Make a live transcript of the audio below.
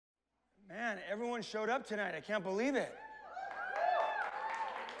Man, everyone showed up tonight. I can't believe it.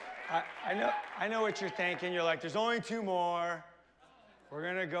 I know what you're thinking. You're like, there's only 2 more. We're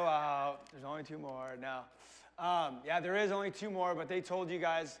going to go out. There's only 2 more. No. Yeah, there is only 2 more, but they told you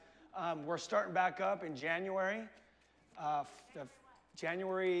guys we're starting back up in January.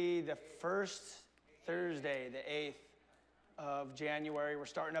 January the 1st, Thursday, the 8th of January. We're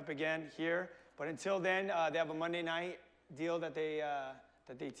starting up again here. But until then, they have a Monday night deal that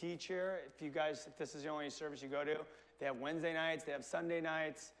they teach here. If this is the only service you go to, they have Wednesday nights, they have Sunday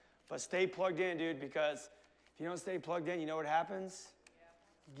nights. But stay plugged in, dude, because if you don't stay plugged in, you know what happens?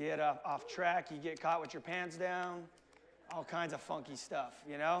 You get off track, you get caught with your pants down, all kinds of funky stuff,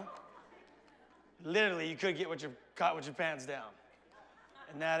 you know? Literally, you could get caught with your pants down,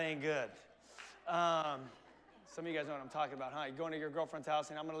 and that ain't good. Some of you guys know what I'm talking about, huh? You go into your girlfriend's house,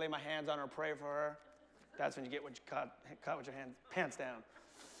 and I'm going to lay my hands on her and pray for her. That's when you get caught with your pants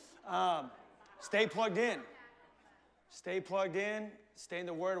down. Stay plugged in. Stay plugged in. Stay in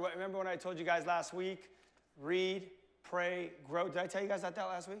the Word. Remember when I told you guys last week? Read, pray, grow. Did I tell you guys that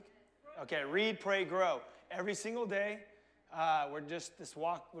last week? Okay, read, pray, grow. Every single day, we're just this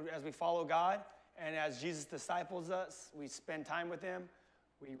walk as we follow God. And as Jesus disciples us, we spend time with Him.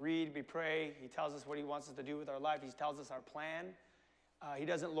 We read, we pray. He tells us what He wants us to do with our life. He tells us our plan. He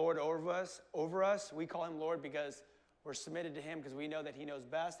doesn't lord over us. We call Him Lord because we're submitted to Him because we know that He knows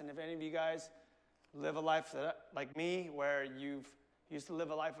best. And if any of you guys live a life like me where you've used to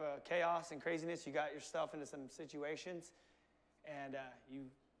live a life of chaos and craziness, you got yourself into some situations, and you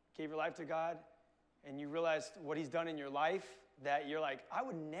gave your life to God, and you realized what He's done in your life, that you're like, I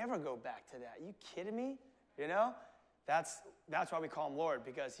would never go back to that. Are you kidding me? You know? That's why we call Him Lord,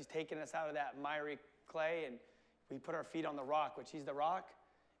 because He's taken us out of that miry clay, and we put our feet on the rock, which He's the rock,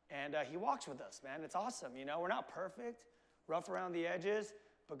 and He walks with us, man. It's awesome, you know? We're not perfect, rough around the edges,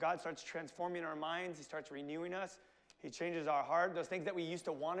 but God starts transforming our minds. He starts renewing us. He changes our heart. Those things that we used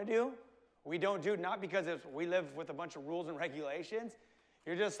to want to do, we don't do, not because we live with a bunch of rules and regulations.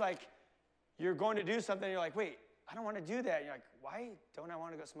 You're just like, you're going to do something, and you're like, wait, I don't want to do that. And you're like, why don't I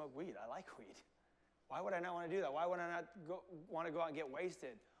want to go smoke weed? I like weed. Why would I not want to do that? Why would I not want to go out and get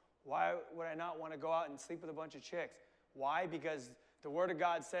wasted? Why would I not want to go out and sleep with a bunch of chicks? Why? Because the Word of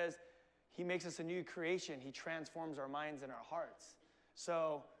God says He makes us a new creation. He transforms our minds and our hearts.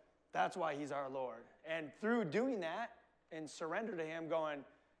 So that's why He's our Lord. And through doing that and surrender to Him, going,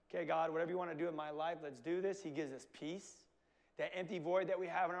 okay, God, whatever you want to do in my life, let's do this. He gives us peace. That empty void that we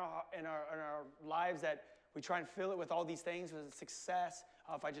have in our lives, that we try and fill it with all these things, with success.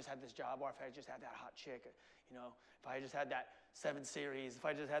 Oh, if I just had this job, or if I just had that hot chick, you know, if I just had that 7 Series, if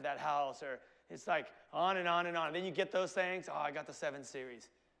I just had that house, or it's like on and on and on. And then you get those things. Oh, I got the 7 Series.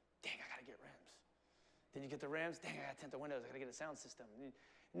 Dang, I got to get rims. Then you get the rims. Dang, I got to tint the windows. I got to get a sound system.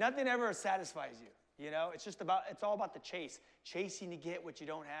 Nothing ever satisfies you, you know? It's all about the chase. Chasing to get what you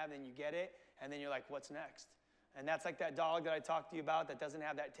don't have, then you get it, and then you're like, what's next? And that's like that dog that I talked to you about that doesn't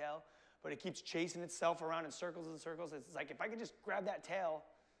have that tail, but it keeps chasing itself around in circles and circles. It's like, if I could just grab that tail,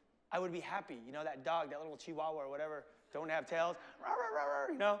 I would be happy. You know, that dog, that little chihuahua or whatever, don't have tails,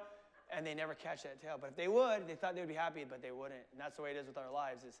 you know? And they never catch that tail. But if they would, they thought they would be happy, but they wouldn't. And that's the way it is with our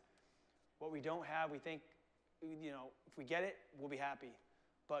lives, is what we don't have, we think, you know, if we get it, we'll be happy.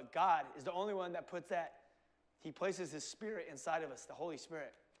 But God is the only one that puts that. He places His Spirit inside of us, the Holy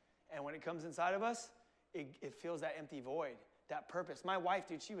Spirit. And when it comes inside of us, it fills that empty void, that purpose. My wife,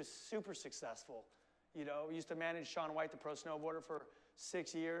 dude, she was super successful. You know, we used to manage Shaun White, the pro snowboarder, for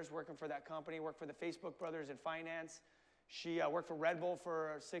 6 years, working for that company, worked for the Facebook brothers in finance. She worked for Red Bull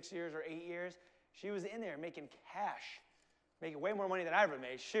for 6 years or 8 years. She was in there making cash, making way more money than I ever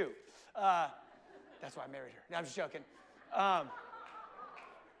made. Shoot. That's why I married her. No, I'm just joking. No,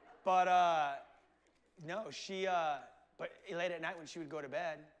 but late at night when she would go to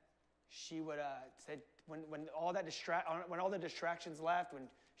bed, she would say, when all the distractions left, when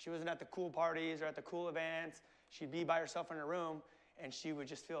she wasn't at the cool parties or at the cool events, she'd be by herself in her room, and she would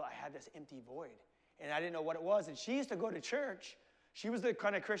just feel, I had this empty void. And I didn't know what it was. And she used to go to church. She was the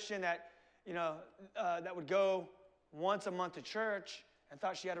kind of Christian that, you know, that would go once a month to church and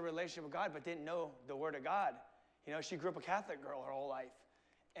thought she had a relationship with God, but didn't know the Word of God. You know, she grew up a Catholic girl her whole life.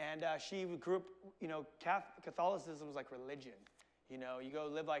 And she grew up, you know, Catholicism was like religion. You know, you go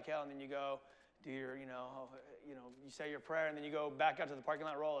live like hell, and then you go do your, you say your prayer, and then you go back out to the parking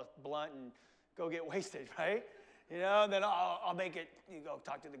lot, roll a blunt, and go get wasted, right? You know, then I'll make it, you go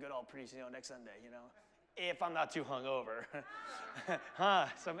talk to the good old priest, you know, next Sunday, you know, if I'm not too hungover. Huh?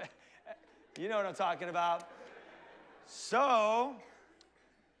 You know what I'm talking about. So,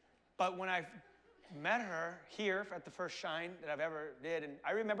 but when I met her here at the first Shine that I've ever did. And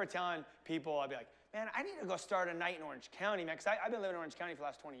I remember telling people, I'd be like, man, I need to go start a night in Orange County, man, because I've been living in Orange County for the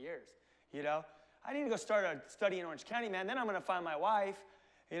last 20 years, you know? I need to go start a study in Orange County, man. Then I'm going to find my wife,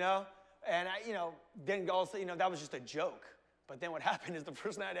 you know? And then also, that was just a joke. But then what happened is the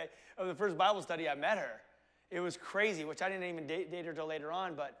first night of the first Bible study, I met her. It was crazy, which I didn't even date her till later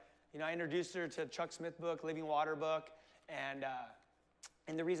on. But, I introduced her to Chuck Smith book, Living Water book. And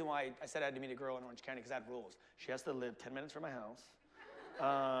the reason why I said I had to meet a girl in Orange County, because I had rules. She has to live 10 minutes from my house.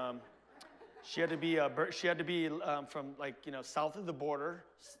 She had to be from south of the border,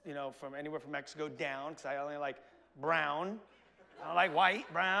 from anywhere from Mexico down, because I only like brown. I don't like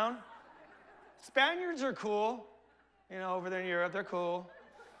white, brown. Spaniards are cool, over there in Europe, they're cool.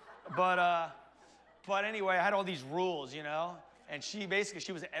 But anyway, I had all these rules, and she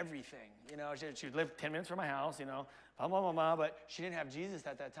was everything, She would live 10 minutes from my house, blah, blah, blah, blah, but she didn't have Jesus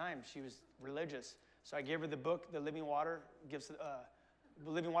at that time. She was religious. So I gave her the book, The Living Water,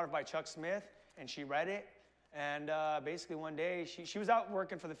 Living Water by Chuck Smith, and she read it. And basically one day, she was out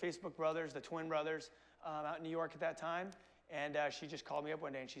working for the Facebook brothers, the twin brothers, out in New York at that time. And she just called me up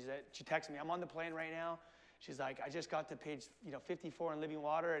one day, and she texted me, I'm on the plane right now. She's like, I just got to page 54 in Living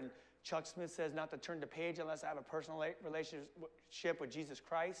Water, and Chuck Smith says not to turn the page unless I have a personal relationship with Jesus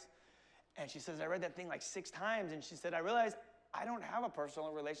Christ. And she says, I read that thing like 6 times. And she said, I realized I don't have a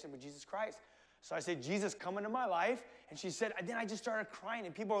personal relationship with Jesus Christ. So I said, Jesus, come into my life. And she said, then I just started crying.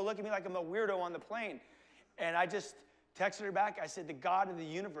 And people were looking at me like I'm a weirdo on the plane. And I just texted her back. I said, the God of the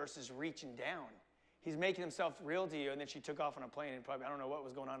universe is reaching down. He's making himself real to you. And then she took off on a plane. And probably, I don't know what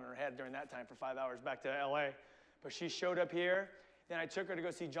was going on in her head during that time for 5 hours back to LA. But she showed up here. Then I took her to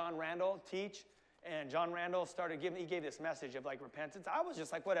go see John Randall teach. And John Randall he gave this message of like repentance. I was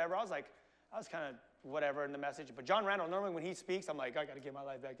just like, whatever. I was kind of whatever in the message. But John Randall, normally when he speaks, I'm like, I got to give my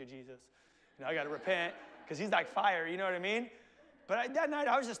life back to Jesus. I got to repent, because he's like fire, you know what I mean? But that night,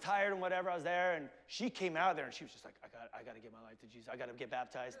 I was just tired and whatever. I was there, and she came out of there, and she was just like, I got to give my life to Jesus. I got to get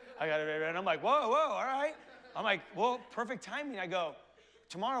baptized. And I'm like, whoa, all right. I'm like, well, perfect timing. I go,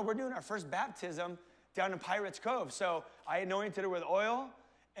 tomorrow we're doing our first baptism down in Pirates Cove. So I anointed her with oil,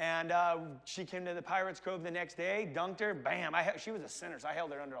 and she came to the Pirates Cove the next day, dunked her, bam. She was a sinner, so I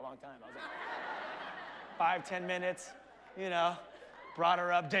held her under a long time. I was like, 5-10 minutes, brought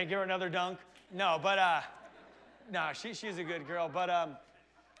her up, didn't give her another dunk. No, but she's a good girl. But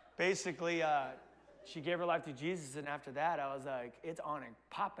basically, she gave her life to Jesus, and after that, I was like, it's on and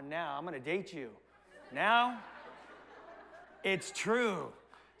popping now. I'm going to date you. Now, it's true.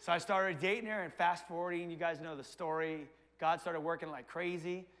 So I started dating her, and fast forwarding, you guys know the story. God started working like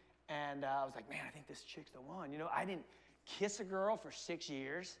crazy, and I was like, man, I think this chick's the one. I didn't kiss a girl for 6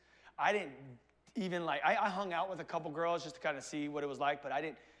 years. I didn't even I hung out with a couple girls just to kind of see what it was like, but I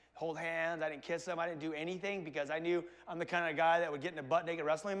didn't hold hands, I didn't kiss them, I didn't do anything, because I knew I'm the kind of guy that would get in a butt-naked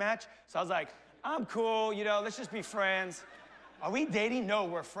wrestling match. So I was like, I'm cool, let's just be friends. Are we dating? No,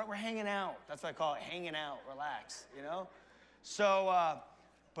 we're hanging out. That's what I call it, hanging out, relax, So,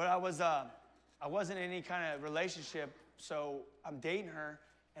 but I wasn't in any kind of relationship, so I'm dating her,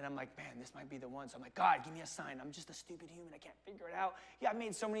 and I'm like, man, this might be the one. So I'm like, God, give me a sign. I'm just a stupid human. I can't figure it out. Yeah, I've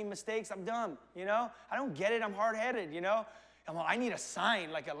made so many mistakes. I'm dumb, I don't get it. I'm hard-headed, And well, I need a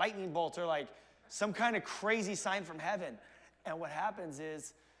sign, like a lightning bolt or like some kind of crazy sign from heaven. And what happens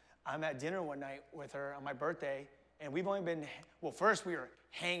is I'm at dinner one night with her on my birthday, and we've only been, first we were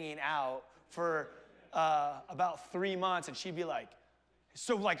hanging out for about 3 months, and she'd be like,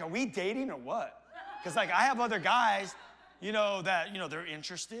 so are we dating or what? Because I have other guys, that, they're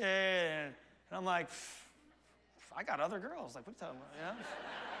interested, and I'm like, I got other girls. Like, what are you talking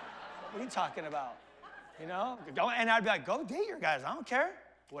about, What are you talking about? And I'd be like, go date your guys. I don't care.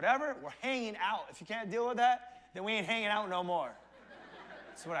 Whatever. We're hanging out. If you can't deal with that, then we ain't hanging out no more.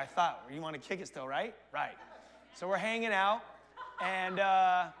 That's what I thought. You want to kick it still, right? Right. So we're hanging out, and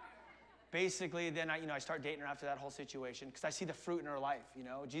basically then I start dating her after that whole situation, because I see the fruit in her life.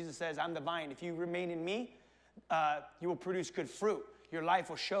 Jesus says, I'm the vine. If you remain in me, you will produce good fruit. Your life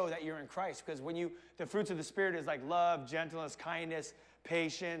will show that you're in Christ, because the fruits of the Spirit is like love, gentleness, kindness,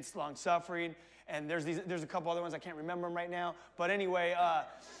 patience, long-suffering. And there's a couple other ones. I can't remember them right now. But anyway,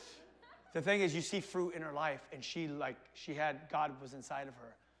 the thing is, you see fruit in her life, and God was inside of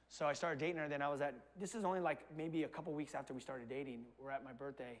her. So I started dating her. Then this is only maybe a couple weeks after we started dating. We're at my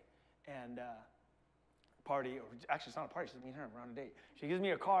birthday, and party, or actually it's not a party, it's just me and her, we're on a date. She gives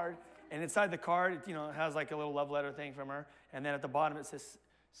me a card, and inside the card, it has like a little love letter thing from her. And then at the bottom it says,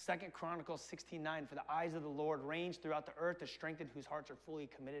 2 Chronicles 16:9, for the eyes of the Lord range throughout the earth to strengthen whose hearts are fully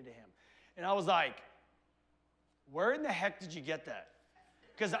committed to him. And I was like, where in the heck did you get that?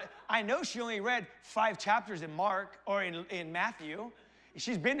 because I know she only read 5 chapters in Mark or in Matthew.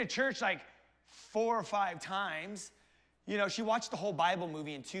 She's been to church like 4 or 5 times. You know, she watched the whole Bible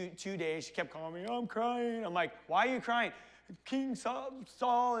movie in two days. She kept calling me, I'm crying. I'm like, why are you crying? King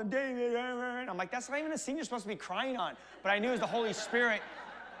Saul and David. And I'm like, that's not even a scene you're supposed to be crying on. But I knew it was the Holy Spirit.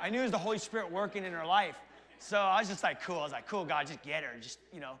 I knew it was the Holy Spirit working in her life. So I was just like, cool. I was like, cool, God, just get her. Just,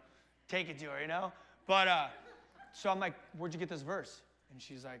 you know, take it to her, you know? But, so I'm like, where'd you get this verse? And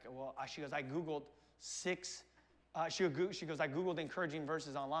she's like, well, she goes, I Googled 6, she goes, I Googled encouraging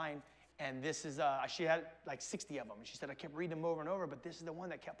verses online, and this is, she had like 60 of them. And she said, I kept reading them over and over, but this is the one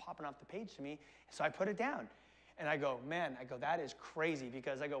that kept popping off the page to me. So I put it down. And I go, man, that is crazy,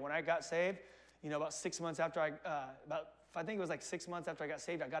 because I go, when I got saved, you know, about 6 months after I think it was like 6 months after I got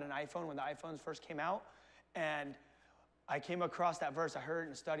saved, I got an iPhone when the iPhones first came out, and I came across that verse. I heard it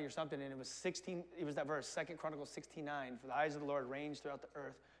in a study or something, and it was that verse, 2 Chronicles 16:9, for the eyes of the Lord range throughout the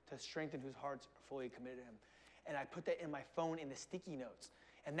earth to strengthen whose hearts are fully committed to him. And I put that in my phone in the sticky notes.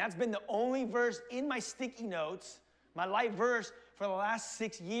 And that's been the only verse in my sticky notes, my life verse, for the last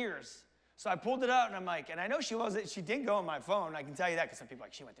 6 years. So I pulled it out, and I'm like, and I know she didn't go on my phone. I can tell you that, because some people are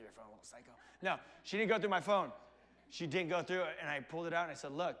like, she went through your phone, little psycho. No, she didn't go through my phone. She didn't go through it, and I pulled it out, and I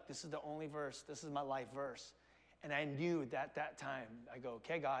said, look, this is the only verse. This is my life verse. And I knew that time, I go,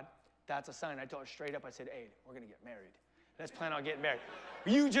 okay, God, that's a sign. I told her straight up, I said, hey, we're going to get married. Let's plan on getting married.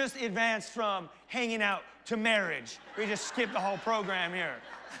 You just advanced from hanging out to marriage. We just skipped the whole program here.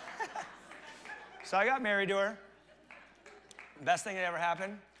 So I got married to her. Best thing that ever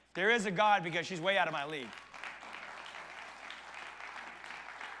happened. There is a God, because she's way out of my league.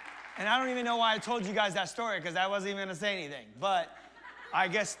 And I don't even know why I told you guys that story, because I wasn't even going to say anything. But I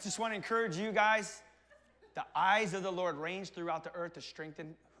guess just want to encourage you guys. The eyes of the Lord range throughout the earth to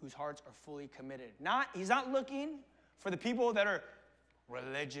strengthen whose hearts are fully committed. He's not looking for the people that are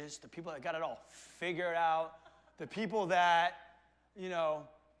religious, the people that got it all figured out, the people that, you know,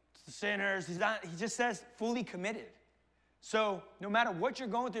 the sinners. He just says fully committed. So no matter what you're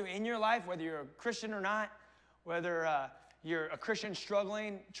going through in your life, whether you're a Christian or not, whether you're a Christian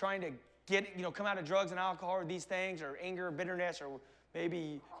struggling, trying to come out of drugs and alcohol or these things, or anger, or bitterness, or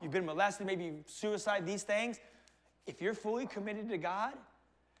maybe you've been molested, maybe suicide, these things. If you're fully committed to God,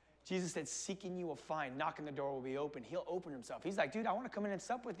 Jesus said, seeking you will find, knocking the door will be open. He'll open himself. He's like, dude, I want to come in and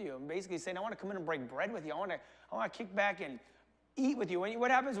sup with you. I'm basically saying, I want to come in and break bread with you. I want to kick back and eat with you.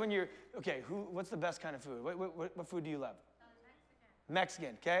 What happens when you're, okay, what's the best kind of food? What food do you love?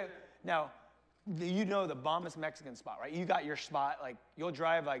 Mexican, okay? Now, you know the bombest Mexican spot, right? You got your spot. Like, you'll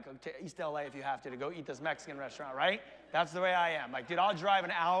drive like to East LA if you have to go eat this Mexican restaurant, right? That's the way I am. Like, dude, I'll drive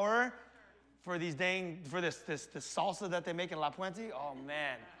an hour for this salsa that they make in La Puente. Oh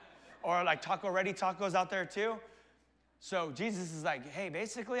man. Or like taco ready tacos out there too. So Jesus is like, hey,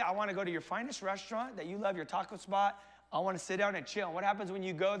 basically, I want to go to your finest restaurant that you love, your taco spot. I want to sit down and chill. And what happens when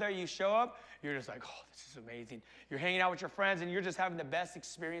you go there, you show up, you're just like, oh, this is amazing. You're hanging out with your friends, and you're just having the best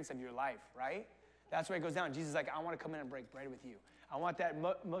experience of your life, right? That's where it goes down. Jesus is like, I want to come in and break bread with you. I want that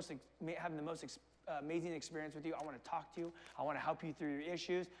having the most amazing experience with you. I want to talk to you. I want to help you through your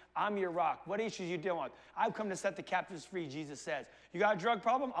issues. I'm your rock. What issues you dealing with? I've come to set the captives free, Jesus says. You got a drug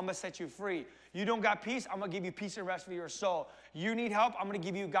problem? I'm going to set you free. You don't got peace? I'm going to give you peace and rest for your soul. You need help? I'm going to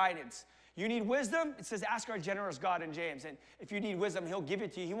give you guidance. You need wisdom? It says, ask our generous God in James. And if you need wisdom, he'll give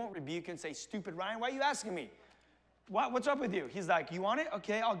it to you. He won't rebuke and say, stupid Ryan, why are you asking me? What's up with you? He's like, you want it?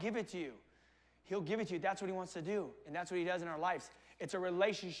 Okay, I'll give it to you. He'll give it to you. That's what he wants to do. And that's what he does in our lives. It's a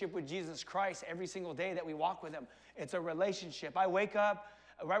relationship with Jesus Christ every single day that we walk with him. It's a relationship. I wake up,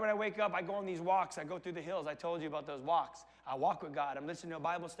 right when I wake up, I go on these walks. I go through the hills. I told you about those walks. I walk with God. I'm listening to a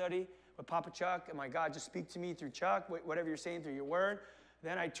Bible study with Papa Chuck. And my God, just speak to me through Chuck, whatever you're saying through your word.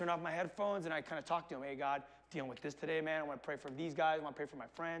 Then I turn off my headphones and I kind of talk to him. Hey, God, dealing with this today, man. I want to pray for these guys. I want to pray for my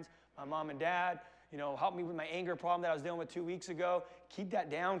friends, my mom and dad. You know, help me with my anger problem that I was dealing with 2 weeks ago. Keep that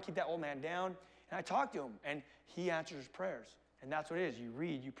down. Keep that old man down. And I talk to him, and he answers prayers. And that's what it is. You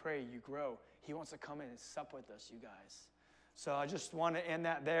read, you pray, you grow. He wants to come in and sup with us, you guys. So I just want to end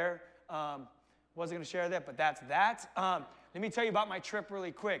that there. Wasn't going to share that, but that's that. Let me tell you about my trip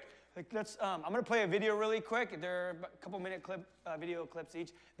really quick. I'm going to play a video really quick. They're a couple minute video clips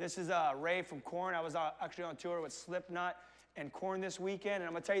each. This is Ray from Korn. I was actually on tour with Slipknot and Korn this weekend, and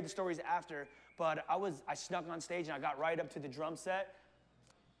I'm going to tell you the stories after. But I snuck on stage, and I got right up to the drum set.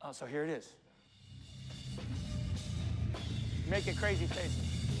 So here it is. Making crazy faces.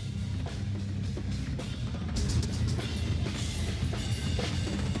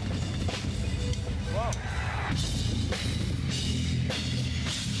 Whoa.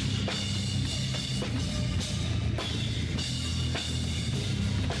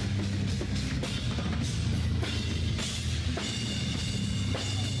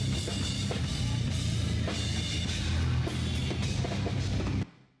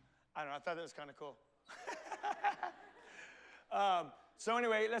 thought that was kind of cool. So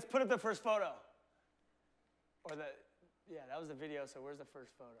anyway, let's put up the first photo. Yeah, that was the video, so where's the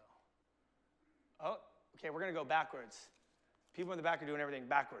first photo? Oh, okay, we're going to go backwards. People in the back are doing everything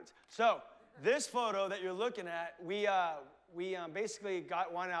backwards. So this photo that you're looking at, we basically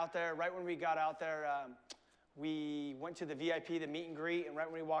got one out there. Right when we got out there, we went to the VIP, the meet and greet, and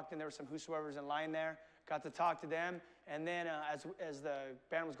right when we walked in, there were some whosoever's in line there. Got to talk to them, and then as the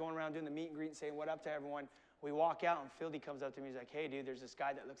band was going around doing the meet and greet and saying what up to everyone, we walk out, and Fieldy comes up to me. He's like, hey, dude, there's this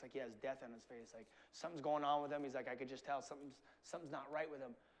guy that looks like he has death on his face. Like, something's going on with him. He's like, I could just tell something's not right with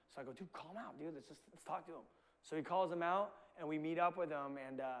him. So I go, dude, call him out, dude. Let's talk to him. So he calls him out, and we meet up with him,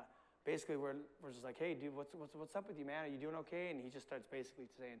 and basically we're just like, hey, dude, what's up with you, man? Are you doing okay? And he just starts basically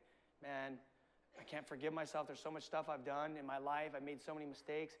saying, man, I can't forgive myself. There's so much stuff I've done in my life. I made so many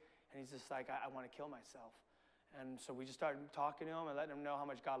mistakes. And he's just like, I want to kill myself. And so we just started talking to him and letting him know how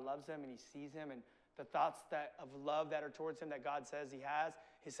much God loves him and he sees him and the thoughts of love that are towards him that God says he has.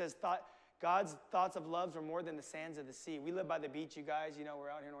 He says God's thoughts of love are more than the sands of the sea. We live by the beach, you guys. You know, we're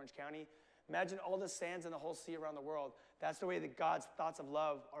out here in Orange County. Imagine all the sands in the whole sea around the world. That's the way that God's thoughts of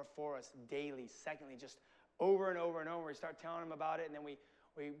love are for us daily, secondly, just over and over and over. We start telling him about it, and then we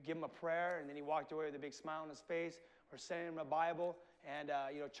give him a prayer, and then he walked away with a big smile on his face. We're sending him a Bible and,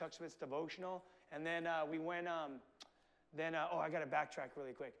 Chuck Smith's devotional. And then we went, I got to backtrack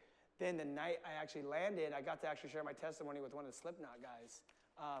really quick. Then the night I actually landed, I got to actually share my testimony with one of the Slipknot guys.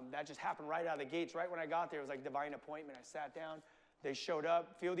 That just happened right out of the gates. Right when I got there, it was like divine appointment. I sat down. They showed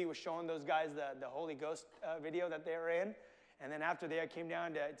up. Fieldy was showing those guys the Holy Ghost video that they were in. And then after they came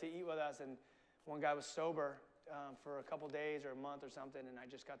down to eat with us, and one guy was sober for a couple days or a month or something, and I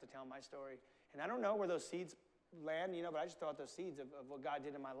just got to tell my story. And I don't know where those seeds land, but I just thought those seeds of what God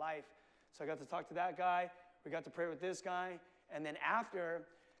did in my life. So I got to talk to that guy. We got to pray with this guy. And then after,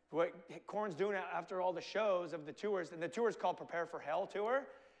 what Korn's doing after all the shows of the tours, and the tour is called Prepare for Hell Tour,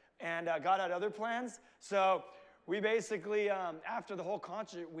 and God had other plans. So we basically, after the whole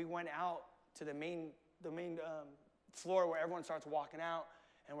concert, we went out to the main floor where everyone starts walking out.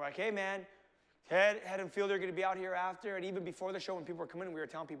 And we're like, hey, man, Head and Fieldy are going to be out here after. And even before the show, when people were coming in, we were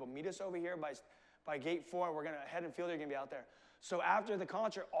telling people, meet us over here by gate 4. Head and Fieldy are going to be out there. So after the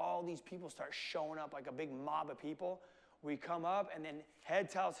concert, all these people start showing up, like a big mob of people. We come up, and then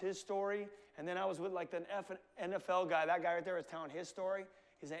Head tells his story. And then I was with like the NFL guy. That guy right there was telling his story.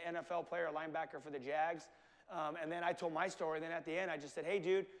 He's an NFL player, a linebacker for the Jags. And then I told my story. And then at the end, I just said, hey,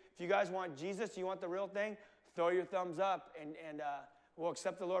 dude, if you guys want Jesus, you want the real thing, throw your thumbs up, and we'll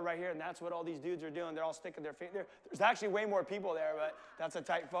accept the Lord right here. And that's what all these dudes are doing. They're all sticking their feet there. There's actually way more people there, but that's a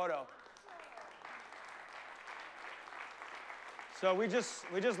tight photo. So we just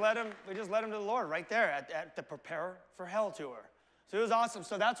led him to the Lord right there at the Prepare for Hell tour. So it was awesome.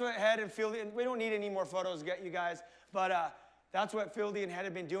 So that's what Head and Fieldy, and we don't need any more photos to get you guys, but that's what Fieldy and Head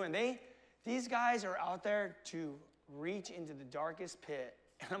have been doing. These guys are out there to reach into the darkest pit.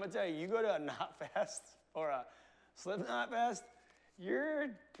 And I'm going to tell you, you go to a Knot Fest or a Slipknot Fest, you're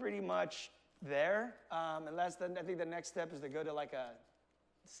pretty much there. Unless I think the next step is to go to like a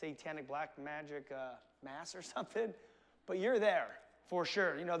satanic black magic mass or something. But you're there for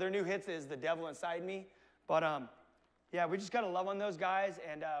sure. You know, their new hits is The Devil Inside Me. But yeah, we just got to love on those guys,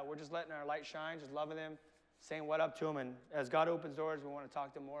 and we're just letting our light shine, just loving them, saying what up to them. And as God opens doors, we want to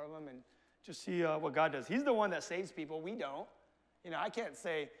talk to more of them and just see what God does. He's the one that saves people. We don't. You know, I can't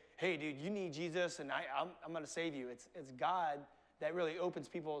say, hey, dude, you need Jesus, and I'm going to save you. It's God that really opens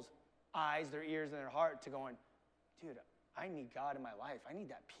people's eyes, their ears, and their heart to going, dude, I need God in my life. I need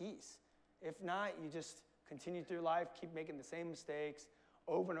that peace. If not, you just continue through life, keep making the same mistakes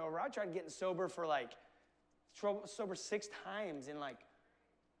over and over. I tried getting sober for sober 6 times in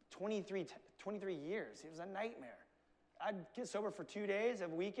 23 years. It was a nightmare. I'd get sober for 2 days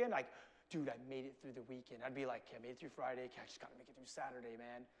of weekend, dude, I made it through the weekend. I'd be like, I made it through Friday. I just got to make it through Saturday,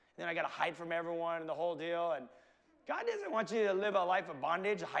 man. And then I got to hide from everyone and the whole deal. And God doesn't want you to live a life of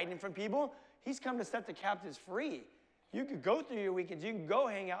bondage, hiding from people. He's come to set the captives free. You could go through your weekends. You can go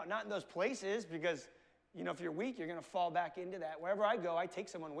hang out, not in those places, because, you know, if you're weak, you're going to fall back into that. Wherever I go, I take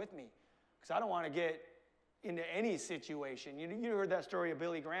someone with me because I don't want to get into any situation. You heard that story of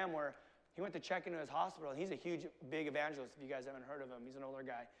Billy Graham where he went to check into his hospital. He's a huge, big evangelist, if you guys haven't heard of him. He's an older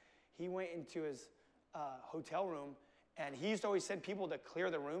guy. He went into his hotel room, and he used to always send people to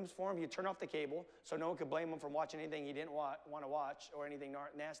clear the rooms for him. He'd turn off the cable so no one could blame him for watching anything he didn't want to watch or anything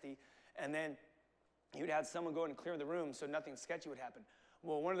nasty. And then he would have someone go in and clear the room so nothing sketchy would happen.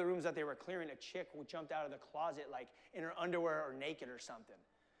 Well, one of the rooms that they were clearing, a chick who jumped out of the closet in her underwear or naked or something.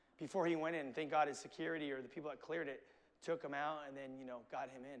 Before he went in, thank God his security or the people that cleared it took him out and then, got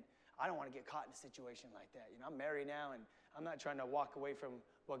him in. I don't want to get caught in a situation like that. I'm married now, and I'm not trying to walk away from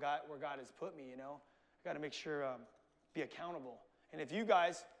where God has put me, I got to make sure, be accountable. And if you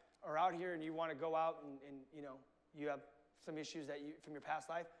guys are out here and you want to go out and you have some issues from your past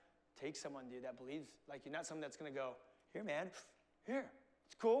life, take someone, dude, that believes like you're not someone that's going to go, here, man, here.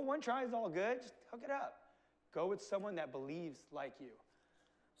 It's cool. One try is all good. Just hook it up. Go with someone that believes like you.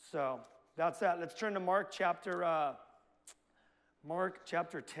 So that's that. Let's turn to Mark chapter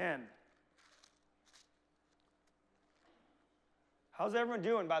 10. How's everyone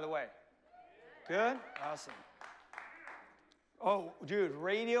doing, by the way? Good? Awesome. Oh, dude,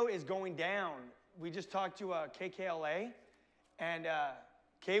 radio is going down. We just talked to KKLA, and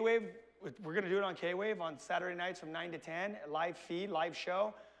K-Wave, we're going to do it on K-Wave on Saturday nights from 9 to 10, live feed, live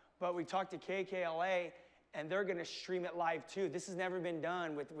show. But we talked to KKLA, and they're going to stream it live too. This has never been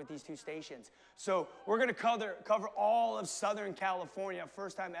done with these two stations. So we're going to cover all of Southern California,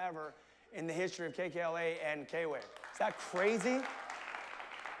 first time ever in the history of KKLA and K-Wave. Is that crazy?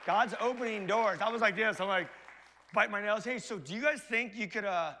 God's opening doors. I was like this. I'm like, bite my nails. Hey, so do you guys think you could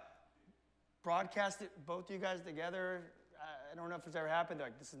broadcast it, both of you guys together? I don't know if it's ever happened. They're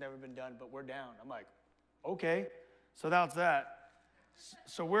like, this has never been done, but we're down. I'm like, okay. So that's that.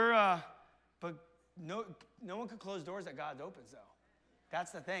 So we're, but no one can close doors that God opens, though.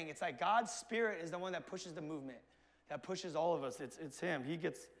 That's the thing. It's like God's Spirit is the one that pushes the movement, that pushes all of us. It's Him. He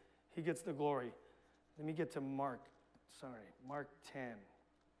gets the glory. Let me get to Mark 10.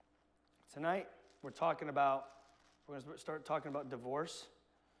 Tonight, we're going to start talking about divorce.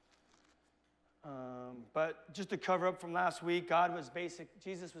 But just to cover up from last week,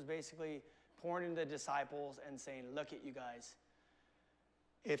 Jesus was basically pouring into the disciples and saying, look at you guys.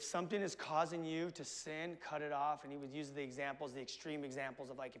 If something is causing you to sin, cut it off. And he would use the extreme examples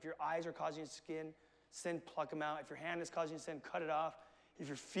of like, if your eyes are causing you to sin, pluck them out. If your hand is causing you to sin, cut it off. If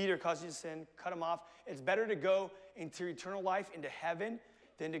your feet are causing you to sin, cut them off. It's better to go into eternal life, into heaven,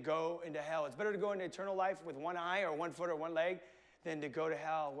 than to go into hell. It's better to go into eternal life with one eye or one foot or one leg than to go to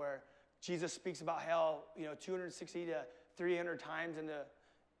hell, where Jesus speaks about hell, 260 to 300 times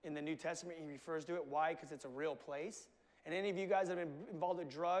in the New Testament. He refers to it. Why? Because it's a real place. And any of you guys that have been involved with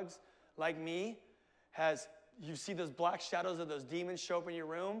drugs like me, you see those black shadows of those demons show up in your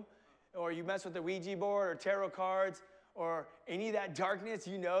room, or you mess with the Ouija board or tarot cards or any of that darkness,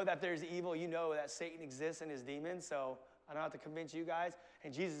 you know that there's evil. You know that Satan exists and his demons. So I don't have to convince you guys.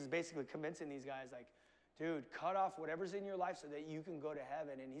 And Jesus is basically convincing these guys like, dude, cut off whatever's in your life so that you can go to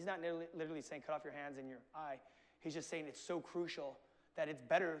heaven. And he's not literally saying cut off your hands and your eye. He's just saying it's so crucial that it's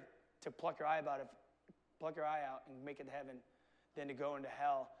better to pluck your eye out and make it to heaven than to go into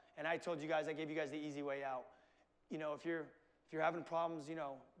hell. And I told you guys, I gave you guys the easy way out. If you're having problems,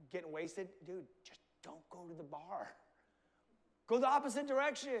 getting wasted, dude, just don't go to the bar. Go the opposite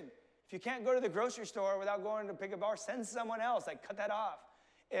direction. If you can't go to the grocery store without going to pick a bar, send someone else. Like, cut that off.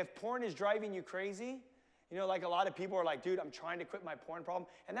 If porn is driving you crazy, like a lot of people are like, dude, I'm trying to quit my porn problem.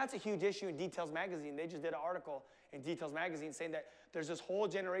 And that's a huge issue in Details Magazine. They just did an article in Details Magazine saying that there's this whole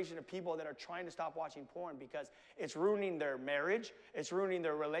generation of people that are trying to stop watching porn because it's ruining their marriage. It's ruining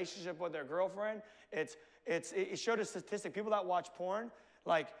their relationship with their girlfriend. It showed a statistic. People that watch porn,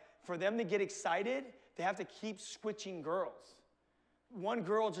 like, for them to get excited, they have to keep switching girls. One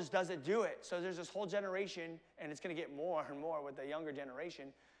girl just doesn't do it. So there's this whole generation, and it's going to get more and more with the younger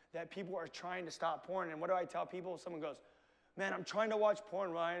generation, that people are trying to stop porn. And what do I tell people? Someone goes, man, I'm trying to watch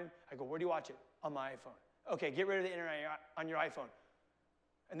porn, Ryan. I go, where do you watch it? On my iPhone. Okay, get rid of the internet on your iPhone.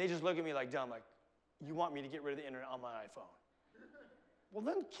 And they just look at me like dumb, like, you want me to get rid of the internet on my iPhone? Well,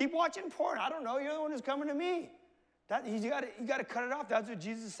 then keep watching porn. I don't know. You're the one who's coming to me. You got to cut it off. That's what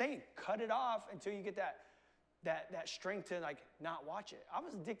Jesus is saying. Cut it off until you get that strength to like not watch it. I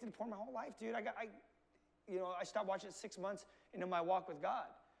was addicted to porn my whole life, dude. I stopped watching it 6 months into my walk with God,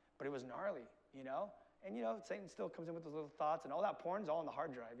 but it was gnarly, And Satan still comes in with those little thoughts, and all that porn's all on the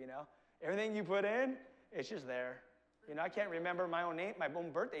hard drive, Everything you put in, it's just there. I can't remember my own name, my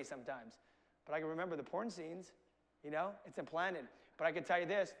own birthday sometimes, but I can remember the porn scenes. It's implanted. But I can tell you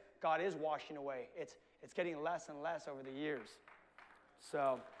this: God is washing away. It's getting less and less over the years.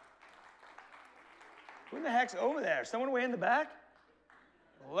 So. Who in the heck's over there? Someone way in the back?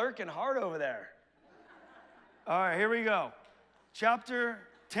 Lurking hard over there. All right, here we go. Chapter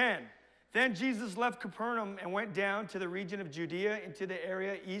 10. Then Jesus left Capernaum and went down to the region of Judea into the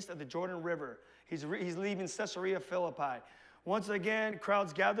area east of the Jordan River. He's leaving Caesarea Philippi. Once again,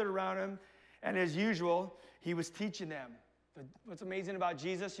 crowds gathered around him, and as usual, he was teaching them. What's amazing about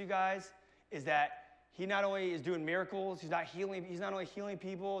Jesus, you guys, is that he not only is doing miracles, he's not only healing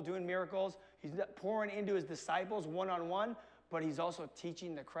people, doing miracles, he's pouring into his disciples one-on-one, but he's also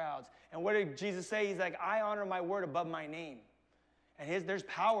teaching the crowds. And what did Jesus say? He's like, I honor my word above my name. And there's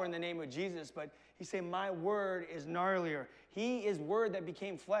power in the name of Jesus, but he said, my word is gnarlier. He is word that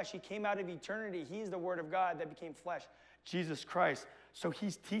became flesh. He came out of eternity. He's the word of God that became flesh, Jesus Christ. So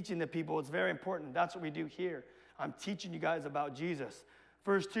he's teaching the people. It's very important. That's what we do here. I'm teaching you guys about Jesus.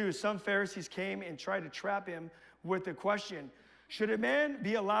 Verse 2, some Pharisees came and tried to trap him with the question, should a man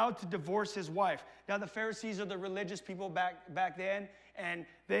be allowed to divorce his wife? Now, the Pharisees are the religious people back then, and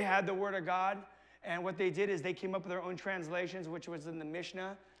they had the word of God. And what they did is they came up with their own translations, which was in the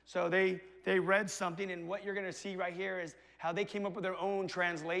Mishnah. So they read something, and what you're going to see right here is how they came up with their own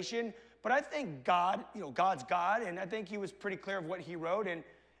translation. But I think God, God's God, and I think he was pretty clear of what he wrote. And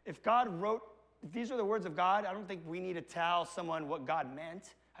if these are the words of God, I don't think we need to tell someone what God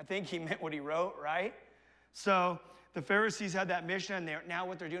meant. I think he meant what he wrote, right? So the Pharisees had that Mishnah, and now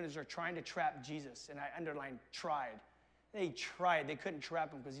what they're doing is they're trying to trap Jesus. And I underline tried. They tried. They couldn't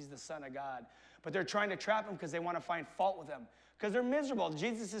trap him because he's the Son of God. But they're trying to trap him because they want to find fault with him. Because they're miserable.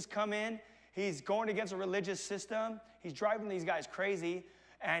 Jesus has come in. He's going against a religious system. He's driving these guys crazy.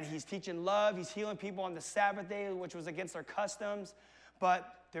 And he's teaching love. He's healing people on the Sabbath day, which was against their customs.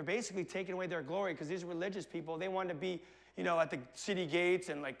 But they're basically taking away their glory because these religious people, they wanted to be, at the city gates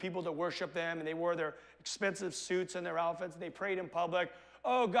and like people to worship them. And they wore their expensive suits and their outfits. They prayed in public.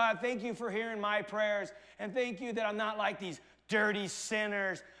 Oh, God, thank you for hearing my prayers. And thank you that I'm not like these dirty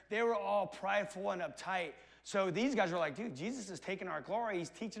sinners. They were all prideful and uptight. So these guys were like, dude, Jesus is taking our glory. He's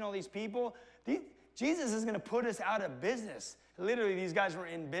teaching all these people. Jesus is going to put us out of business. Literally, these guys were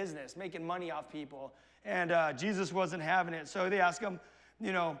in business, making money off people. And Jesus wasn't having it. So they asked him,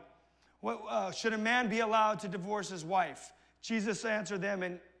 should a man be allowed to divorce his wife? Jesus answered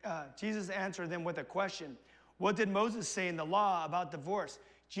them with a question. What did Moses say in the law about divorce?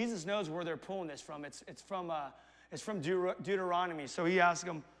 Jesus knows where they're pulling this from. It's from Deuteronomy. So he asked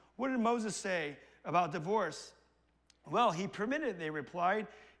them, what did Moses say about divorce? Well, he permitted it, they replied.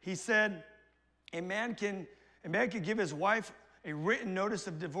 He said, a man can give his wife a written notice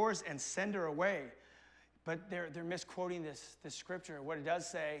of divorce and send her away. But they're misquoting this scripture. What it does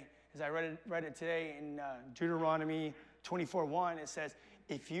say is, I read it today in Deuteronomy 24:1. It says,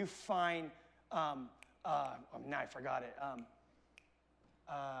 if you find, I forgot it.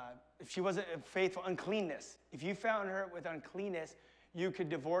 If she wasn't faithful, uncleanness. If you found her with uncleanness, you could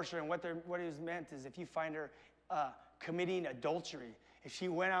divorce her. And what it was meant is if you find her committing adultery, if she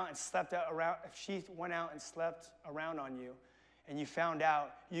went out and slept around on you, and you found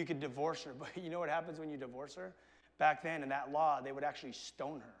out, you could divorce her. But you know what happens when you divorce her? Back then, in that law, they would actually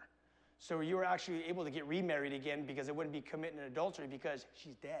stone her. So you were actually able to get remarried again because it wouldn't be committing adultery because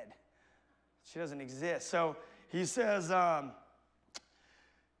she's dead. She doesn't exist. So he says,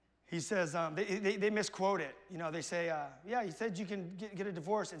 they misquote it. They say, he said you can get a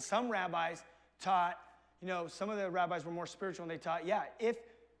divorce. And some rabbis taught, some of the rabbis were more spiritual, and they taught, if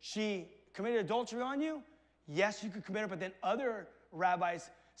she committed adultery on you, yes, you could commit it. But then other rabbis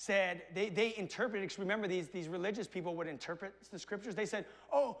said, they interpreted, because remember, these religious people would interpret the scriptures. They said,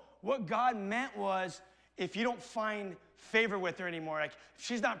 what God meant was, if you don't find favor with her anymore, like if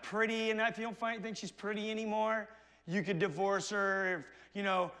she's not pretty enough, if you don't think she's pretty anymore, you could divorce her.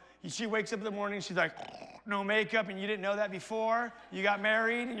 If, she wakes up in the morning, she's like, no makeup, and you didn't know that before. You got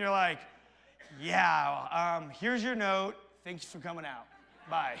married, and you're like, here's your note. Thanks for coming out.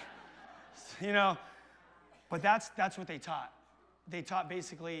 Bye. But that's what they taught. They taught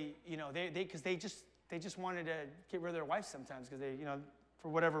basically, because they just wanted to get rid of their wives sometimes because they, for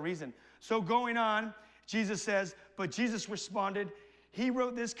whatever reason. So going on, Jesus says, but Jesus responded, he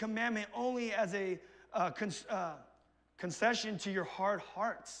wrote this commandment only as a concession to your hard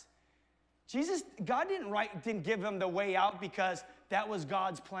hearts. God didn't give him the way out because that was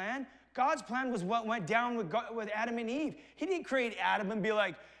God's plan. God's plan was what went down with Adam and Eve. He didn't create Adam and be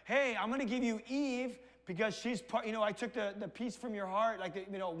like, hey, I'm going to give you Eve because she's part, I took the piece from your heart, like,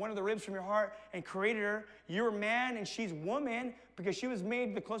 one of the ribs from your heart and created her. You're man and she's woman because she was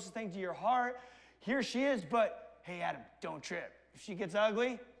made the closest thing to your heart. Here she is, but hey, Adam, don't trip. If she gets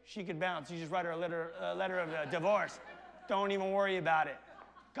ugly, she could bounce. You just write her a letter of divorce. Don't even worry about it.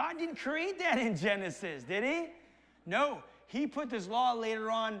 God didn't create that in Genesis, did he? No, he put this law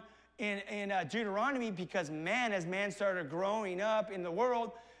later on in Deuteronomy because as man started growing up in the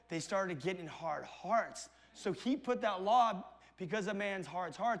world, they started getting hard hearts. So he put that law because of man's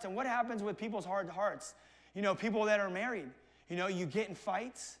hard hearts. And what happens with people's hard hearts? People that are married, you get in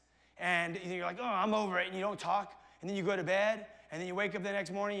fights and you're like, I'm over it, and you don't talk. And then you go to bed and then you wake up the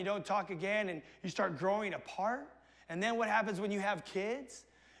next morning, you don't talk again, and you start growing apart. And then what happens when you have kids?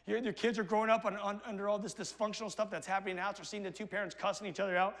 Your kids are growing up under all this dysfunctional stuff that's happening in the house. They're seeing the two parents cussing each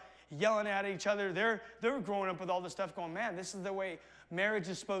other out, yelling at each other. They're growing up with all this stuff going, man, this is the way marriage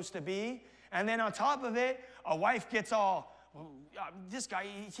is supposed to be. And then on top of it, a wife gets all, this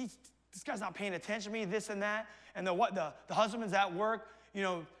guy's not paying attention to me, this and that. And the husband's at work,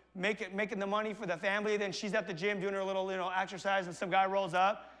 making the money for the family. Then she's at the gym doing her little, exercise, and some guy rolls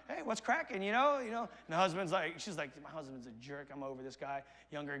up. Hey, what's cracking, And the husband's like, she's like, my husband's a jerk. I'm over this guy,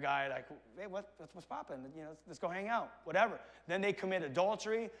 younger guy. Like, hey, what's popping? Let's go hang out, whatever. Then they commit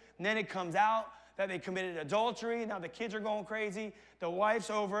adultery. And then it comes out that they committed adultery. Now the kids are going crazy. The wife's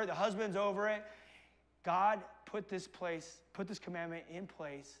over it. The husband's over it. God put this commandment in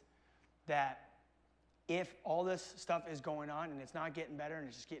place that if all this stuff is going on and it's not getting better and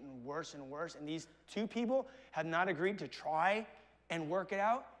it's just getting worse and worse, and these two people have not agreed to try and work it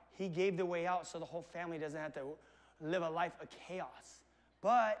out, he gave the way out so the whole family doesn't have to live a life of chaos.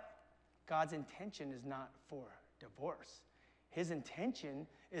 But God's intention is not for divorce. His intention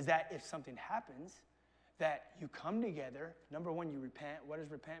is that if something happens, that you come together. Number one, you repent. What does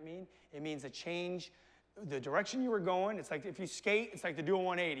repent mean? It means to change the direction you were going. It's like if you skate, it's like to do a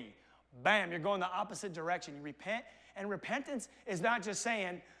 180. Bam, you're going the opposite direction. You repent. And repentance is not just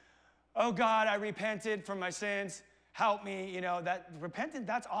saying, oh God, I repented from my sins. Help me. That repentance,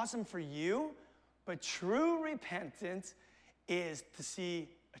 that's awesome for you. But true repentance is to see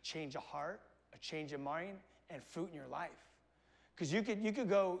a change of heart, a change of mind, and fruit in your life. Because you could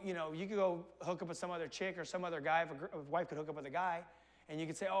go hook up with some other chick or some other guy. If a wife could hook up with a guy, and you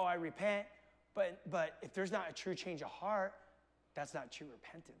could say, oh, I repent. But if there's not a true change of heart, that's not true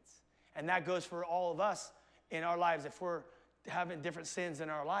repentance. And that goes for all of us in our lives. If we're having different sins in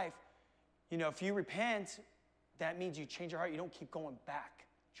our life, if you repent, that means you change your heart. You don't keep going back.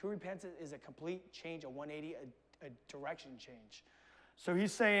 True repentance is a complete change, a 180, a direction change. So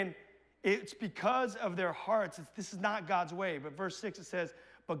he's saying it's because of their hearts. This is not God's way. But verse 6, it says,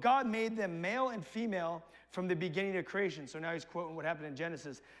 but God made them male and female from the beginning of creation. So now he's quoting what happened in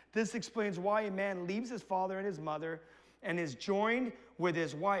Genesis. This explains why a man leaves his father and his mother and is joined with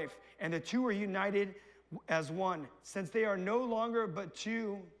his wife, and the two are united as one. Since they are no longer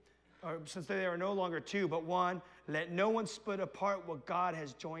two, but one, let no one split apart what God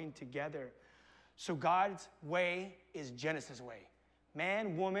has joined together. So God's way is Genesis' way.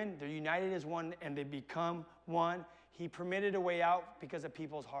 Man, woman, they're united as one, and they become one. He permitted a way out because of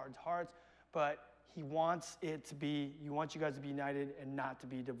people's hard hearts, but he wants you guys to be united and not to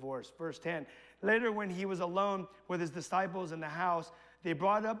be divorced. Verse 10, later when he was alone with his disciples in the house, they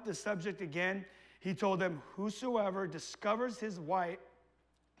brought up the subject again. He told them, whoever divorces his wife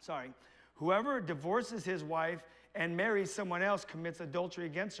and marries someone else commits adultery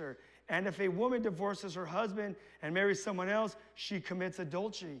against her. And if a woman divorces her husband and marries someone else, she commits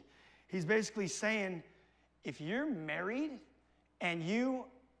adultery. He's basically saying, if you're married and you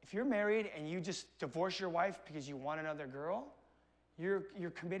just divorce your wife because you want another girl, you're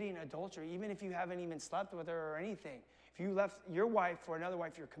committing adultery, even if you haven't even slept with her or anything. If you left your wife for another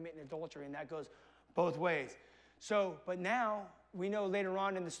wife, you're committing adultery, and that goes both ways. So, but now we know later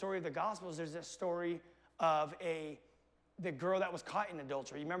on in the story of the Gospels, there's this story of the girl that was caught in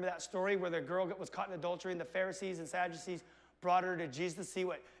adultery. You remember that story where the girl was caught in adultery, and the Pharisees and Sadducees brought her to Jesus to see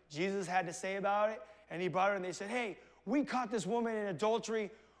what Jesus had to say about it? And he brought her, and they said, hey, we caught this woman in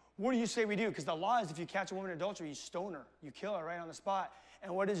adultery. What do you say we do? Because the law is if you catch a woman in adultery, you stone her. You kill her right on the spot.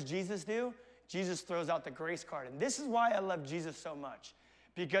 And what does Jesus do? Jesus throws out the grace card. And this is why I love Jesus so much.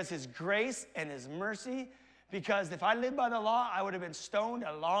 Because his grace and his mercy. Because if I lived by the law, I would have been stoned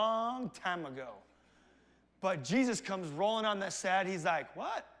a long time ago. But Jesus comes rolling on the set. He's like,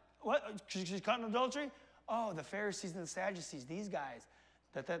 what? She's caught in adultery? Oh, the Pharisees and the Sadducees, these guys,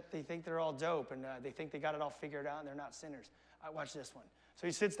 that they think they're all dope, and they think they got it all figured out, and they're not sinners. Watch this one. So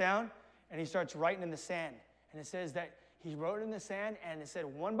he sits down, and he starts writing in the sand. And it says that he wrote in the sand, and it said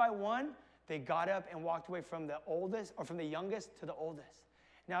one by one, they got up and walked away from the oldest, or from the youngest to the oldest.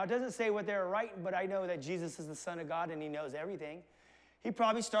 Now, it doesn't say what they were writing, but I know that Jesus is the Son of God, and he knows everything. He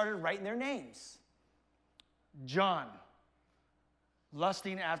probably started writing their names. John,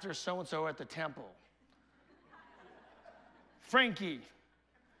 lusting after so-and-so at the temple. Frankie,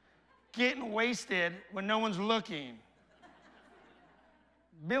 getting wasted when no one's looking.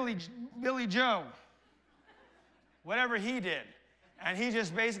 Billy Joe, whatever he did. And he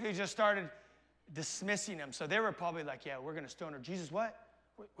just basically just started dismissing them. So they were probably like, yeah, we're going to stone her. Jesus, what?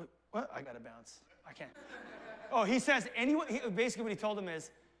 What? I got to bounce. I can't. Oh, he says, basically what he told them is,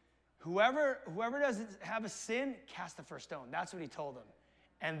 whoever doesn't have a sin, cast the first stone. That's what he told them.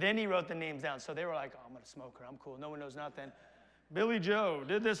 And then he wrote the names down. So they were like, oh, I'm going to smoke her. I'm cool. No one knows nothing. Billy Joe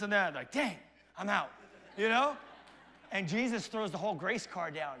did this and that. Like, dang, I'm out, you know? And Jesus throws the whole grace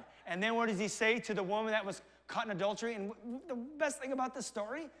card down. And then what does he say to the woman that was caught in adultery? And the best thing about this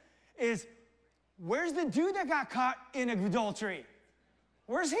story is, where's the dude that got caught in adultery?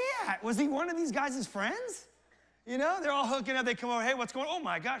 Where's he at? Was he one of these guys' friends? You know, they're all hooking up. They come over, hey, what's going on? Oh,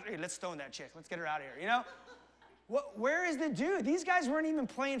 my gosh. Hey, let's stone that chick. Let's get her out of here, you know? Where is the dude? These guys weren't even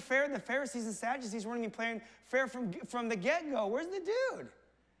playing fair. The Pharisees and Sadducees weren't even playing fair from the get-go. Where's the dude?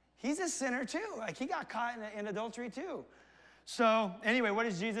 He's a sinner, too. Like, he got caught in adultery, too. So, anyway, what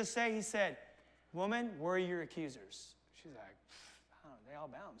does Jesus say? He said, woman, where are your accusers? She's like, I don't know, they all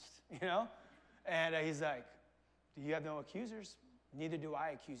bounced, you know? And he's like, do you have no accusers? Neither do I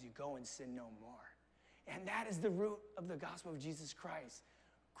accuse you. Go and sin no more. And that is the root of the gospel of Jesus Christ.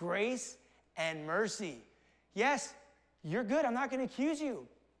 Grace and mercy. Yes, you're good. I'm not going to accuse you.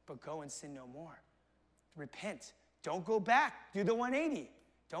 But go and sin no more. Repent. Don't go back. Do the 180.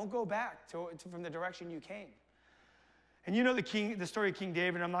 Don't go back from the direction you came. And you know the story of King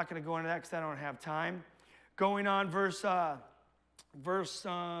David. I'm not going to go into that because I don't have time. Going on, where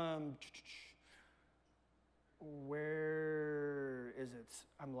is it?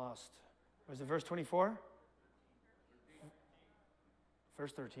 I'm lost. Was it verse 24?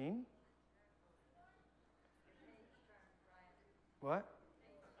 Verse 13? What?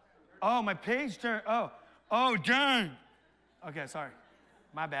 Oh, my page turned. Oh, dang. Okay, sorry.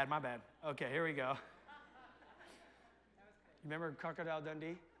 My bad. Okay, here we go. You remember Crocodile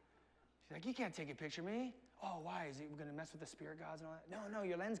Dundee? She's like, you can't take a picture of me. Oh, why? Is he going to mess with the spirit gods and all that? No,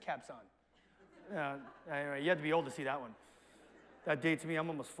 your lens cap's on. Anyway, you have to be old to see that one. That dates me. I'm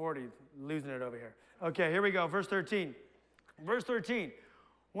almost 40, losing it over here. Okay, here we go. Verse 13. Verse 13.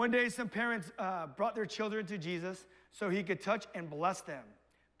 One day, some parents brought their children to Jesus so he could touch and bless them.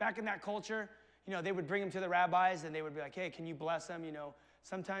 Back in that culture, you know, they would bring them to the rabbis and they would be like, hey, can you bless them? You know,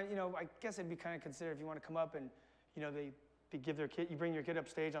 sometimes, you know, I guess it'd be kind of considered if you want to come up and, you know, they give their kid, you bring your kid up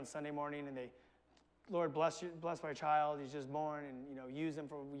stage on Sunday morning and they, Lord, bless my child. He's just born, and you know, use him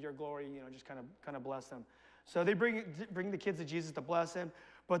for your glory. You know, just kind of bless them. So they bring the kids to Jesus to bless him,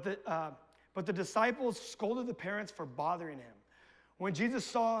 but the disciples scolded the parents for bothering him. When Jesus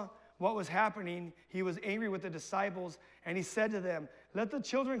saw what was happening, he was angry with the disciples, and he said to them, "Let the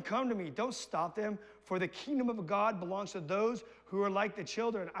children come to me. Don't stop them, for the kingdom of God belongs to those who are like the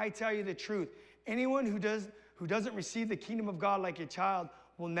children. I tell you the truth. Anyone who doesn't receive the kingdom of God like a child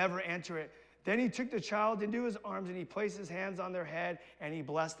will never enter it." Then he took the child into his arms and he placed his hands on their head and he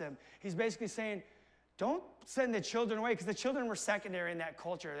blessed them. He's basically saying, don't send the children away, because the children were secondary in that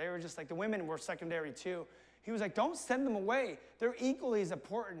culture. They were just like, the women were secondary too. He was like, don't send them away. They're equally as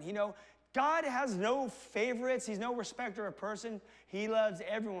important. You know, God has no favorites. He's no respecter of person. He loves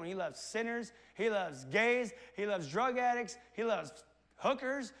everyone. He loves sinners. He loves gays. He loves drug addicts. He loves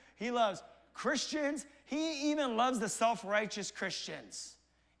hookers. He loves Christians. He even loves the self-righteous Christians.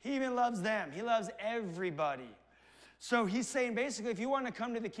 He even loves them. He loves everybody. So he's saying, basically, if you want to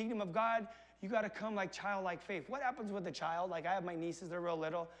come to the kingdom of God, you got to come like childlike faith. What happens with a child? Like, I have my nieces, they're real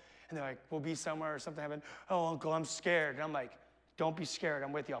little, and they're like, we'll be somewhere or something happened. Oh, uncle, I'm scared. And I'm like, don't be scared.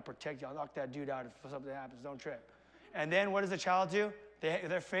 I'm with you. I'll protect you. I'll knock that dude out if something happens. Don't trip. And then what does the child do?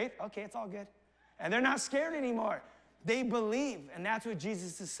 Their faith, okay, it's all good. And they're not scared anymore. They believe, and that's what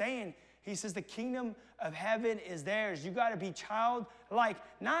Jesus is saying. He says the kingdom of heaven is theirs. You got to be childlike,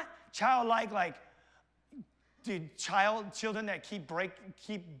 not childlike like children that keep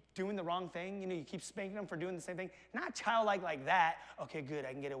doing the wrong thing. You know, you keep spanking them for doing the same thing. Not childlike like that. Okay, good,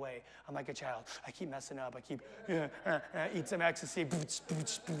 I can get away. I'm like a child. I keep messing up. I keep eat some ecstasy.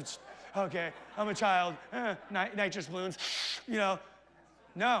 Okay, I'm a child. Nitrous balloons. You know,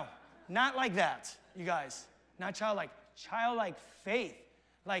 no, not like that, you guys. Not childlike. Childlike faith.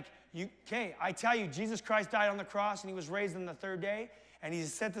 Like, okay, I tell you, Jesus Christ died on the cross and he was raised on the third day, and he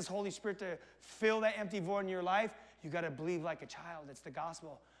sent this Holy Spirit to fill that empty void in your life. You got to believe like a child. It's the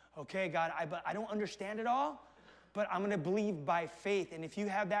gospel. Okay, God, I don't understand it all, but I'm going to believe by faith. And if you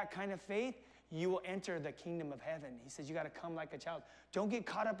have that kind of faith, you will enter the kingdom of heaven. He says you got to come like a child. Don't get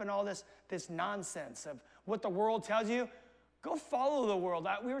caught up in all this nonsense of what the world tells you. Go follow the world.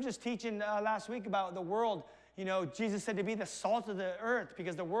 We were just teaching last week about the world. You know, Jesus said to be the salt of the earth,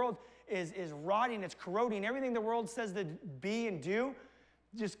 because the world is rotting, it's corroding. Everything the world says to be and do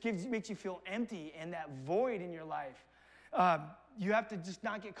just makes you feel empty and that void in your life. You have to just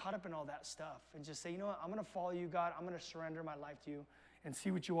not get caught up in all that stuff and just say, you know what, I'm going to follow you, God. I'm going to surrender my life to you and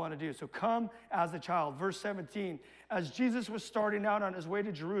see what you want to do. So come as a child. Verse 17, as Jesus was starting out on his way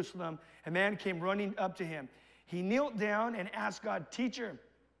to Jerusalem, a man came running up to him. He knelt down and asked God, "Teacher,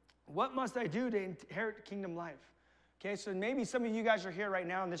 what must I do to inherit kingdom life?" Okay, so maybe some of you guys are here right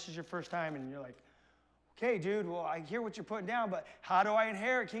now and this is your first time and you're like, okay, dude, well, I hear what you're putting down, but how do I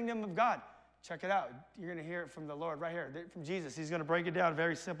inherit kingdom of God? Check it out. You're going to hear it from the Lord right here, from Jesus. He's going to break it down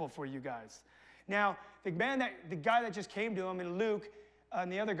very simple for you guys. Now, the guy that just came to him in Luke,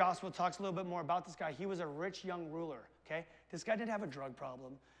 and the other gospel talks a little bit more about this guy. He was a rich young ruler, okay? This guy didn't have a drug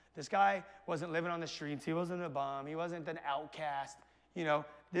problem. This guy wasn't living on the streets. He wasn't a bum. He wasn't an outcast. You know,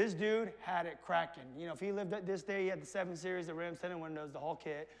 this dude had it cracking. You know, if he lived at this day, he had the 7 Series, the rims, tinted windows, the whole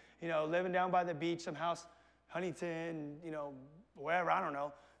kit. You know, living down by the beach, some house, Huntington, you know, wherever, I don't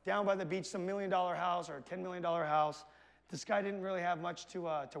know. Down by the beach, some $1 million house or a $10 million house. This guy didn't really have much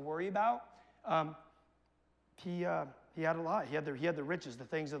to worry about. He had a lot. He had the riches, the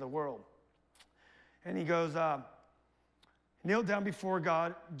things of the world. And he goes, knelt down before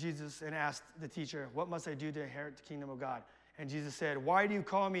God, Jesus, and asked the teacher, what must I do to inherit the kingdom of God? And Jesus said, why do you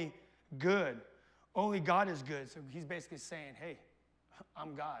call me good? Only God is good. So he's basically saying, hey,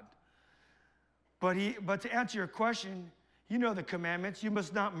 I'm God. But to answer your question, you know the commandments. You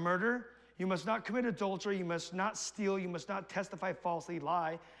must not murder. You must not commit adultery. You must not steal. You must not testify falsely,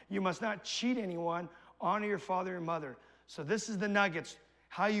 lie. You must not cheat anyone. Honor your father and mother. So this is the nuggets,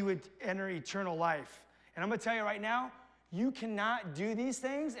 how you would enter eternal life. And I'm going to tell you right now, you cannot do these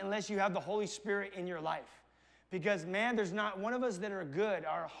things unless you have the Holy Spirit in your life. Because, man, there's not one of us that are good.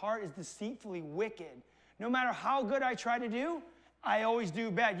 Our heart is deceitfully wicked. No matter how good I try to do, I always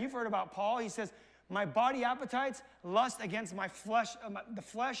do bad. You've heard about Paul. He says, my body appetites lust against my flesh, the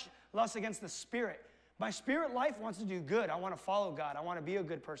flesh lusts against the spirit. My spirit life wants to do good. I want to follow God. I want to be a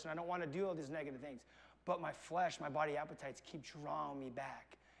good person. I don't want to do all these negative things. But my flesh, my body appetites keep drawing me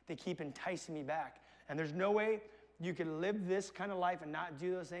back. They keep enticing me back. And there's no way you can live this kind of life and not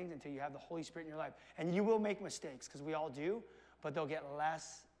do those things until you have the Holy Spirit in your life. And you will make mistakes, because we all do, but they'll get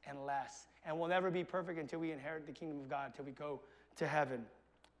less and less. And we'll never be perfect until we inherit the kingdom of God, until we go to heaven.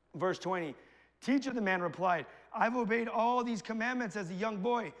 Verse 20, teacher, the man replied, I've obeyed all these commandments as a young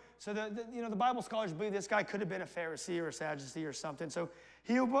boy. So the Bible scholars believe this guy could have been a Pharisee or a Sadducee or something. So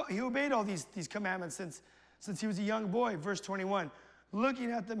he obeyed all these commandments since he was a young boy. Verse 21,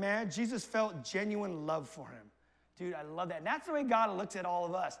 looking at the man, Jesus felt genuine love for him. Dude, I love that. And that's the way God looks at all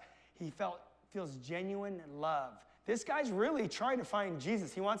of us. He feels genuine love. This guy's really trying to find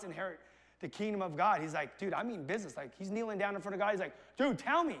Jesus. He wants to inherit the kingdom of God. He's like, dude, I mean business. Like, he's kneeling down in front of God. He's like, dude,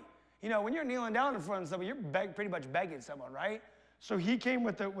 tell me. You know, when you're kneeling down in front of someone, you're pretty much begging someone, right? So he came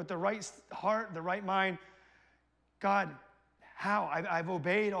with the right heart, the right mind. God, how? I've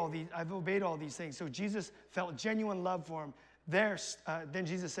obeyed all these things. So Jesus felt genuine love for him. Then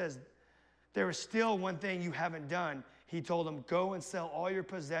Jesus says, there is still one thing you haven't done. He told him, go and sell all your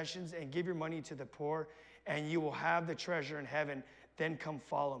possessions and give your money to the poor, and you will have the treasure in heaven. Then come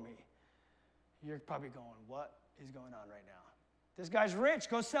follow me. You're probably going, what is going on right now? This guy's rich.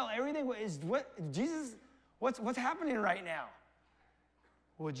 Go sell everything. What's happening right now?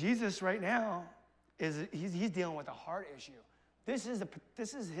 Well, Jesus right now he's dealing with a heart issue. This is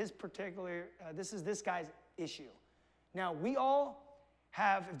this guy's issue. Now, we all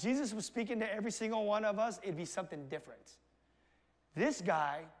have, if Jesus was speaking to every single one of us, it'd be something different. This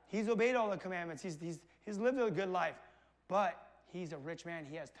guy, he's obeyed all the commandments. He's lived a good life, but he's a rich man.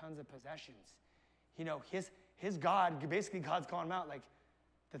 He has tons of possessions. You know, his God, basically God's calling him out. Like,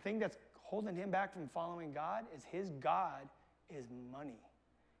 the thing that's holding him back from following God is his God is money,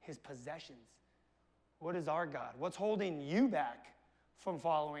 his possessions. What is our God? What's holding you back from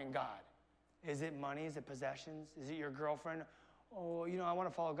following God? Is it money? Is it possessions? Is it your girlfriend? Oh, you know, I want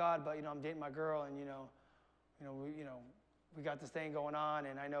to follow God, but, you know, I'm dating my girl, and, we got this thing going on,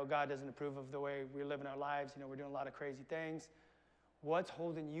 and I know God doesn't approve of the way we're living our lives. You know, we're doing a lot of crazy things. What's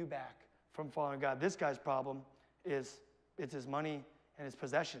holding you back from following God? This guy's problem it's his money and his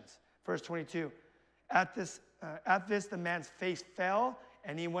possessions. Verse 22, at this the man's face fell,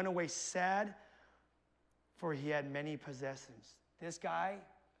 and he went away sad, for he had many possessions. This guy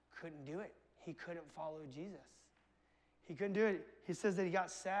couldn't do it. He couldn't follow Jesus. He couldn't do it. He says that he got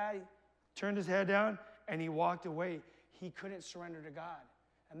sad, turned his head down, and he walked away. He couldn't surrender to God.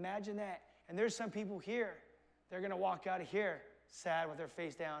 Imagine that. And there's some people here, they're going to walk out of here sad with their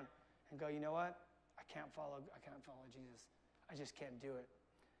face down and go, you know what? I can't follow Jesus. I just can't do it.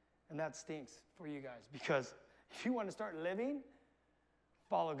 And that stinks for you guys, because if you want to start living,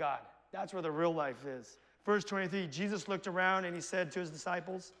 follow God. That's where the real life is. Verse 23, Jesus looked around and he said to his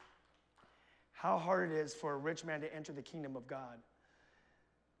disciples, how hard it is for a rich man to enter the kingdom of God.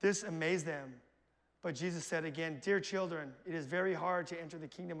 This amazed them. But Jesus said again, dear children, it is very hard to enter the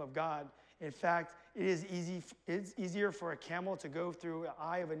kingdom of God. In fact, it's easier for a camel to go through the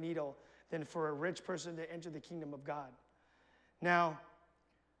eye of a needle than for a rich person to enter the kingdom of God. Now,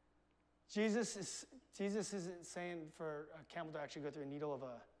 Jesus isn't saying for a camel to actually go through a needle of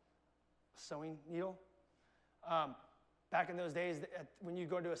a sewing needle. Back in those days, when you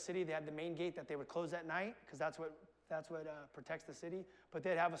go to a city, they had the main gate that they would close at night because that's what protects the city. But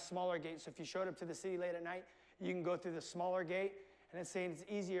they'd have a smaller gate. So if you showed up to the city late at night, you can go through the smaller gate. And it's saying it's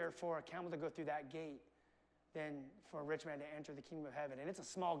easier for a camel to go through that gate than for a rich man to enter the kingdom of heaven. And it's a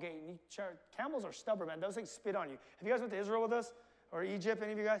small gate. And camels are stubborn, man. Those things spit on you. Have you guys went to Israel with us or Egypt,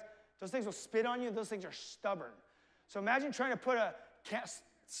 any of you guys? Those things will spit on you. Those things are stubborn. So imagine trying to put a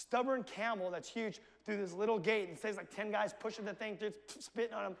stubborn camel that's huge through this little gate. And stays like 10 guys pushing the thing through,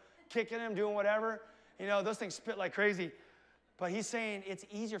 spitting on him, kicking him, doing whatever. You know, those things spit like crazy. But he's saying it's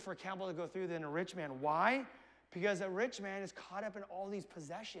easier for a camel to go through than a rich man. Why? Because a rich man is caught up in all these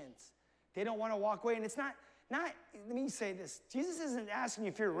possessions. They don't want to walk away. And it's not, let me say this. Jesus isn't asking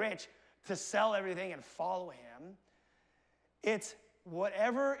you if you're rich to sell everything and follow him. It's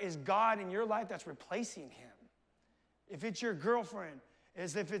whatever is God in your life that's replacing him. If it's your girlfriend,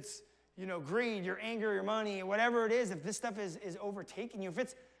 as if it's, greed, your anger, your money, whatever it is, if this stuff is overtaking you, if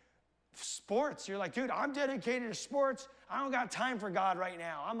it's sports, you're like, dude, I'm dedicated to sports. I don't got time for God right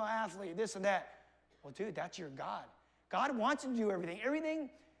now. I'm an athlete, this and that. Well, dude, that's your God. God wants you to do everything. Everything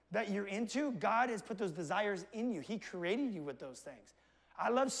that you're into, God has put those desires in you. He created you with those things. I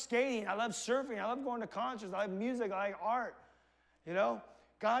love skating. I love surfing. I love going to concerts. I like music. I like art.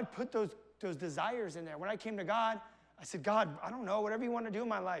 God put those desires in there. When I came to God, I said, God, I don't know, whatever you want to do in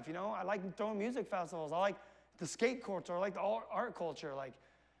my life. I like throwing music festivals. I like the skate culture. I like the art culture.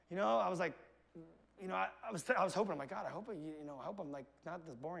 I was like, I was hoping, I'm like, God, I hope I'm like not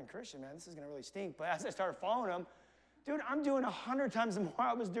this boring Christian, man. This is going to really stink. But as I started following him, dude, I'm doing 100 times the more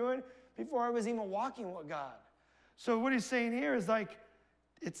I was doing before I was even walking with God. So what he's saying here is like,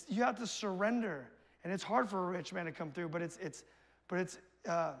 you have to surrender. And it's hard for a rich man to come through, but it's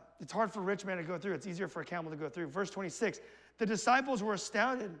hard for a rich man to go through. It's easier for a camel to go through. Verse 26, the disciples were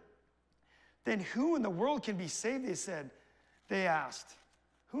astounded. Then who in the world can be saved, they asked.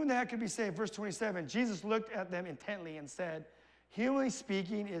 Who in the heck could be saved? Verse 27, Jesus looked at them intently and said, humanly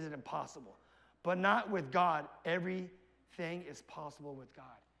speaking, is it impossible? But not with God. Everything is possible with God.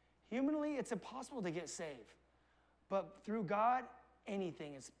 Humanly, it's impossible to get saved. But through God,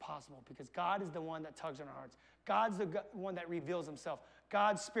 anything is possible because God is the one that tugs on our hearts. God's the one that reveals himself.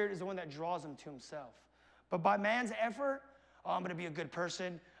 God's Spirit is the one that draws him to himself. But by man's effort, I'm going to be a good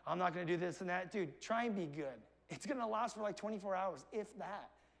person. I'm not going to do this and that. Dude, try and be good. It's going to last for like 24 hours, if that.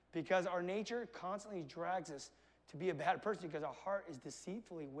 Because our nature constantly drags us to be a bad person because our heart is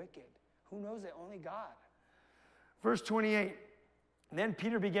deceitfully wicked. Who knows it? Only God. Verse 28, then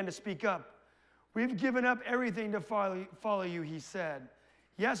Peter began to speak up. We've given up everything to follow you, he said.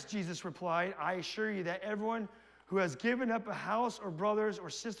 Yes, Jesus replied, I assure you that everyone who has given up a house or brothers or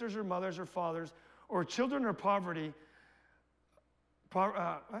sisters or mothers or fathers or children or property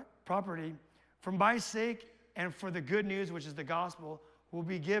for my sake and for the good news, which is the gospel, will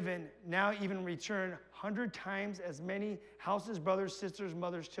be given, now even return 100 times as many houses, brothers, sisters,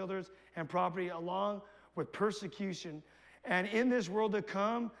 mothers, children, and property, along with persecution. And in this world to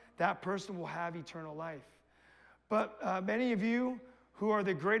come, that person will have eternal life. But many of you who are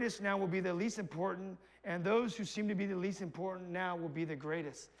the greatest now will be the least important, and those who seem to be the least important now will be the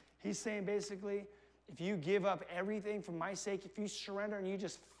greatest. He's saying basically, if you give up everything for my sake, if you surrender and you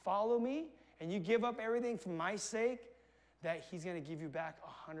just follow me, and you give up everything for my sake, that he's going to give you back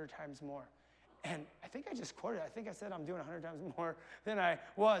 100 times more. And I think I just quoted, I think I said I'm doing 100 times more than I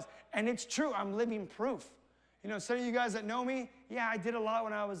was. And it's true, I'm living proof. Some of you guys that know me, yeah, I did a lot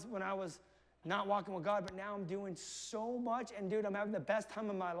when I was not walking with God, but now I'm doing so much. And dude, I'm having the best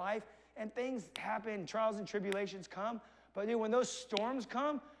time of my life. And things happen, trials and tribulations come. But dude, when those storms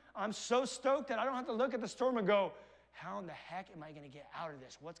come, I'm so stoked that I don't have to look at the storm and go, how in the heck am I going to get out of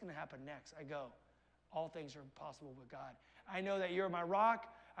this? What's going to happen next? I go, all things are possible with God. I know that you're my rock.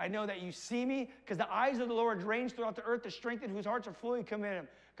 I know that you see me because the eyes of the Lord range throughout the earth to strengthen whose hearts are fully committed to him.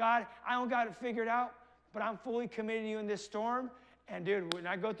 God, I don't got it figured out, but I'm fully committed to you in this storm. And dude, when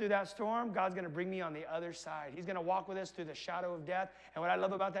I go through that storm, God's going to bring me on the other side. He's going to walk with us through the shadow of death. And what I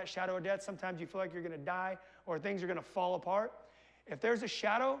love about that shadow of death, sometimes you feel like you're going to die or things are going to fall apart. If there's a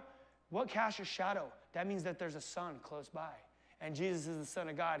shadow, what casts a shadow? That means that there's a sun close by. And Jesus is the Son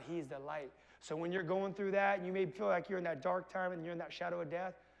of God. He's the light. So when you're going through that, and you may feel like you're in that dark time and you're in that shadow of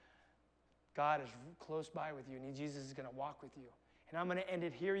death, God is close by with you, and Jesus is going to walk with you. And I'm going to end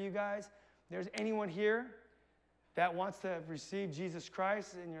it here, you guys. If there's anyone here that wants to receive Jesus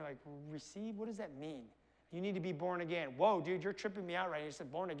Christ, and you're like, receive? What does that mean? You need to be born again. Whoa, dude, you're tripping me out right now. You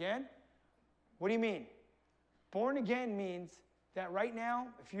said born again? What do you mean? Born again means that right now,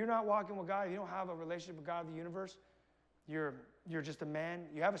 if you're not walking with God, if you don't have a relationship with God of the universe, you're just a man.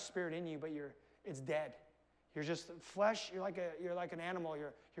 You have a spirit in you, but it's dead. You're just flesh. You're like an animal.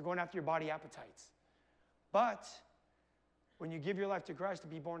 You're going after your body appetites. But when you give your life to Christ to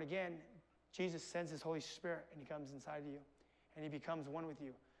be born again, Jesus sends his Holy Spirit, and he comes inside of you, and he becomes one with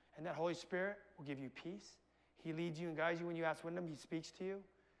you. And that Holy Spirit will give you peace. He leads you and guides you when you ask Him. He speaks to you.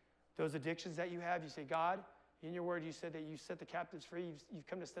 Those addictions that you have, you say, God, in your word, you said that you set the captives free. You've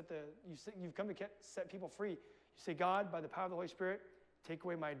come to set people free. You say, God, by the power of the Holy Spirit, take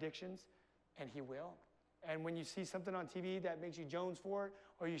away my addictions, and he will. And when you see something on TV that makes you Jones for it,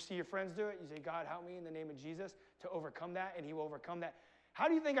 or you see your friends do it, you say, God, help me in the name of Jesus to overcome that, and he will overcome that. How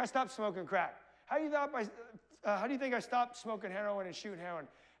do you think I stopped smoking crack? How do you think I stopped smoking heroin and shooting heroin?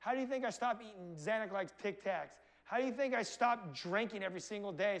 How do you think I stopped eating Xanax-like Tic Tacs? How do you think I stopped drinking every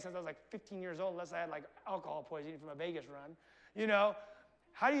single day since I was like 15 years old, unless I had like alcohol poisoning from a Vegas run? You know,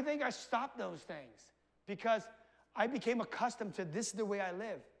 how do you think I stopped those things? Because I became accustomed to this is the way I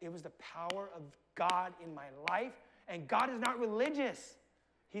live. It was the power of God in my life. And God is not religious.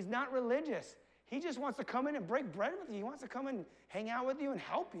 He's not religious. He just wants to come in and break bread with you. He wants to come and hang out with you and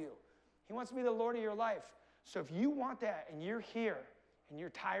help you. He wants to be the Lord of your life. So if you want that and you're here and you're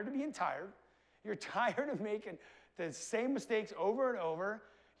tired of being tired, you're tired of making the same mistakes over and over,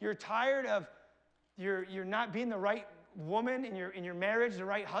 you're tired of you're not being the right woman in your marriage, the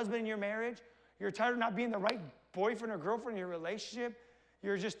right husband in your marriage, you're tired of not being the right boyfriend or girlfriend in your relationship,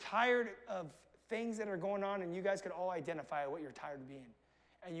 you're just tired of things that are going on, and you guys could all identify what you're tired of being.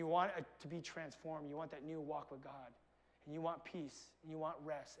 And you want it to be transformed. You want that new walk with God. And you want peace. And you want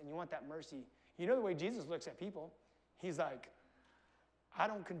rest. And you want that mercy. You know the way Jesus looks at people? He's like, I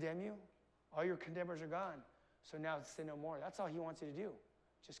don't condemn you. All your condemners are gone. So now sin no more. That's all he wants you to do.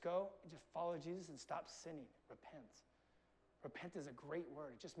 Just go and just follow Jesus and stop sinning. Repent. Repent is a great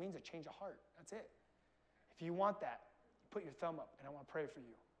word. It just means a change of heart. That's it. If you want that, put your thumb up, and I want to pray for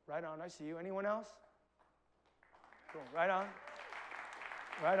you. Right on. I see you. Anyone else? Cool. Right on.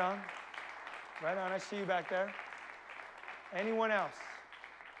 Right on. Right on. I see you back there. Anyone else?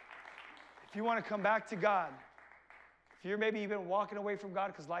 If you want to come back to God, if you're maybe even walking away from God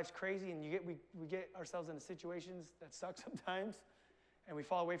because life's crazy and we get ourselves into situations that suck sometimes, and we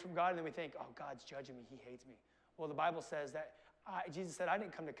fall away from God, and then we think, oh, God's judging me. He hates me. Well, the Bible says that Jesus said, I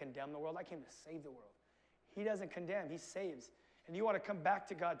didn't come to condemn the world. I came to save the world. He doesn't condemn. He saves. And you want to come back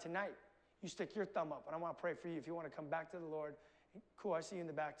to God tonight, you stick your thumb up, and I want to pray for you. If you want to come back to the Lord, cool, I see you in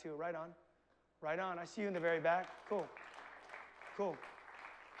the back too. Right on. Right on. I see you in the very back. Cool. Cool.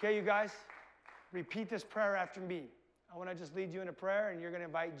 Okay, you guys, repeat this prayer after me. I want to just lead you in a prayer, and you're going to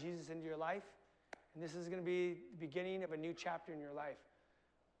invite Jesus into your life. And this is going to be the beginning of a new chapter in your life.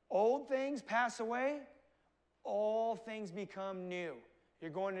 Old things pass away. All things become new.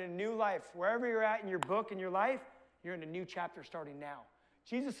 You're going into a new life. Wherever you're at in your book, in your life, you're in a new chapter starting now.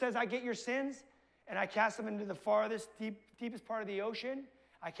 Jesus says, I get your sins, and I cast them into the farthest, deepest part of the ocean.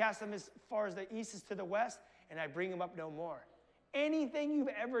 I cast them as far as the east is to the west, and I bring them up no more. Anything you've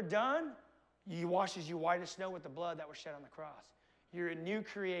ever done, he washes you white as snow with the blood that was shed on the cross. You're a new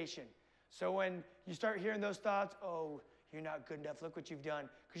creation. So when you start hearing those thoughts, oh, you're not good enough, look what you've done.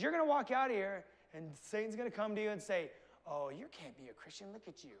 Because you're going to walk out here, and Satan's going to come to you and say, oh, you can't be a Christian. Look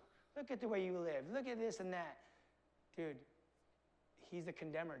at you. Look at the way you live. Look at this and that. Dude, he's the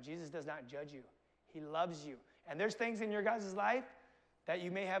condemner. Jesus does not judge you. He loves you. And there's things in your guys' life that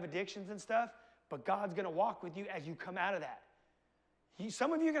you may have addictions and stuff, but God's going to walk with you as you come out of that.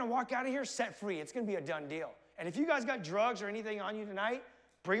 Some of you are going to walk out of here set free. It's going to be a done deal. And if you guys got drugs or anything on you tonight,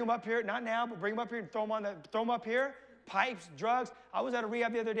 bring them up here. Not now, but bring them up here and throw them up here. Pipes, drugs. I was at a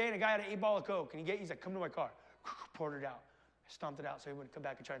rehab the other day, and a guy had an 8-ball of Coke. And he's like, come to my car. Poured it out. I stomped it out so he wouldn't come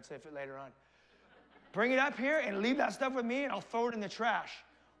back and try and sniff it later on. Bring it up here and leave that stuff with me, and I'll throw it in the trash.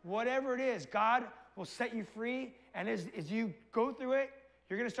 Whatever it is, God will set you free. And as you go through it,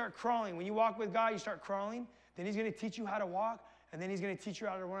 you're going to start crawling. When you walk with God, you start crawling. Then he's going to teach you how to walk, and then he's going to teach you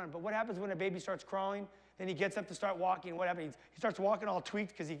how to run. But what happens when a baby starts crawling? Then he gets up to start walking. What happens? He starts walking all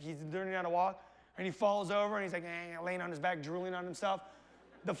tweaked because he's learning how to walk. And he falls over, and he's like laying on his back, drooling on himself.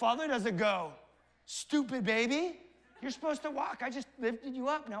 The father doesn't go, stupid baby. You're supposed to walk. I just lifted you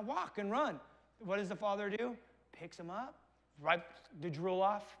up. Now walk and run. What does the father do? Picks him up, wipes the drool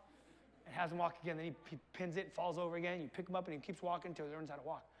off, and has him walk again. Then he pins it, falls over again. You pick him up, and he keeps walking until he learns how to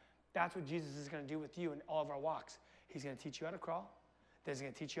walk. That's what Jesus is going to do with you in all of our walks. He's going to teach you how to crawl. Then he's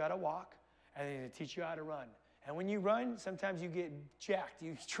going to teach you how to walk. And then he's going to teach you how to run. And when you run, sometimes you get jacked.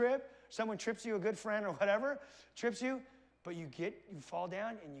 You trip. Someone trips you, a good friend or whatever, trips you. But you fall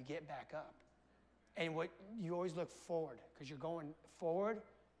down, and you get back up. And what you always look forward, because you're going forward,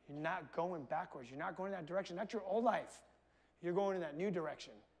 you're not going backwards. You're not going in that direction. That's your old life. You're going in that new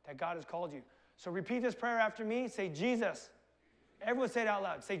direction that God has called you. So repeat this prayer after me. Say, Jesus. Everyone say it out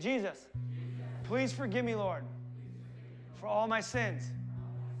loud. Say, Jesus. Please forgive me, Lord, for all my sins.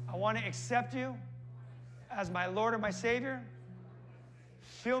 I want to accept you as my Lord and my Savior.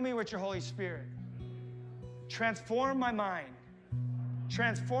 Fill me with your Holy Spirit. Transform my mind.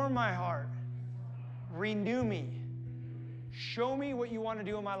 Transform my heart. Renew me. Show me what you want to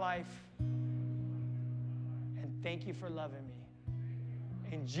do in my life. And thank you for loving me.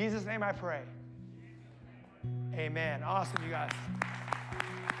 In Jesus' name I pray. Amen. Awesome, you guys.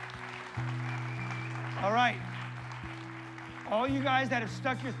 All right. All you guys that have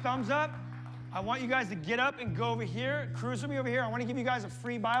stuck your thumbs up, I want you guys to get up and go over here. Cruise with me over here. I want to give you guys a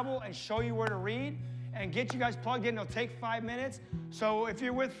free Bible and show you where to read and get you guys plugged in. It'll take 5 minutes. So if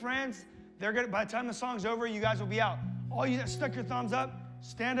you're with friends, they're gonna, by the time the song's over, you guys will be out. All you that stuck your thumbs up,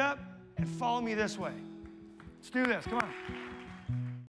 stand up and follow me this way. Let's do this. Come on.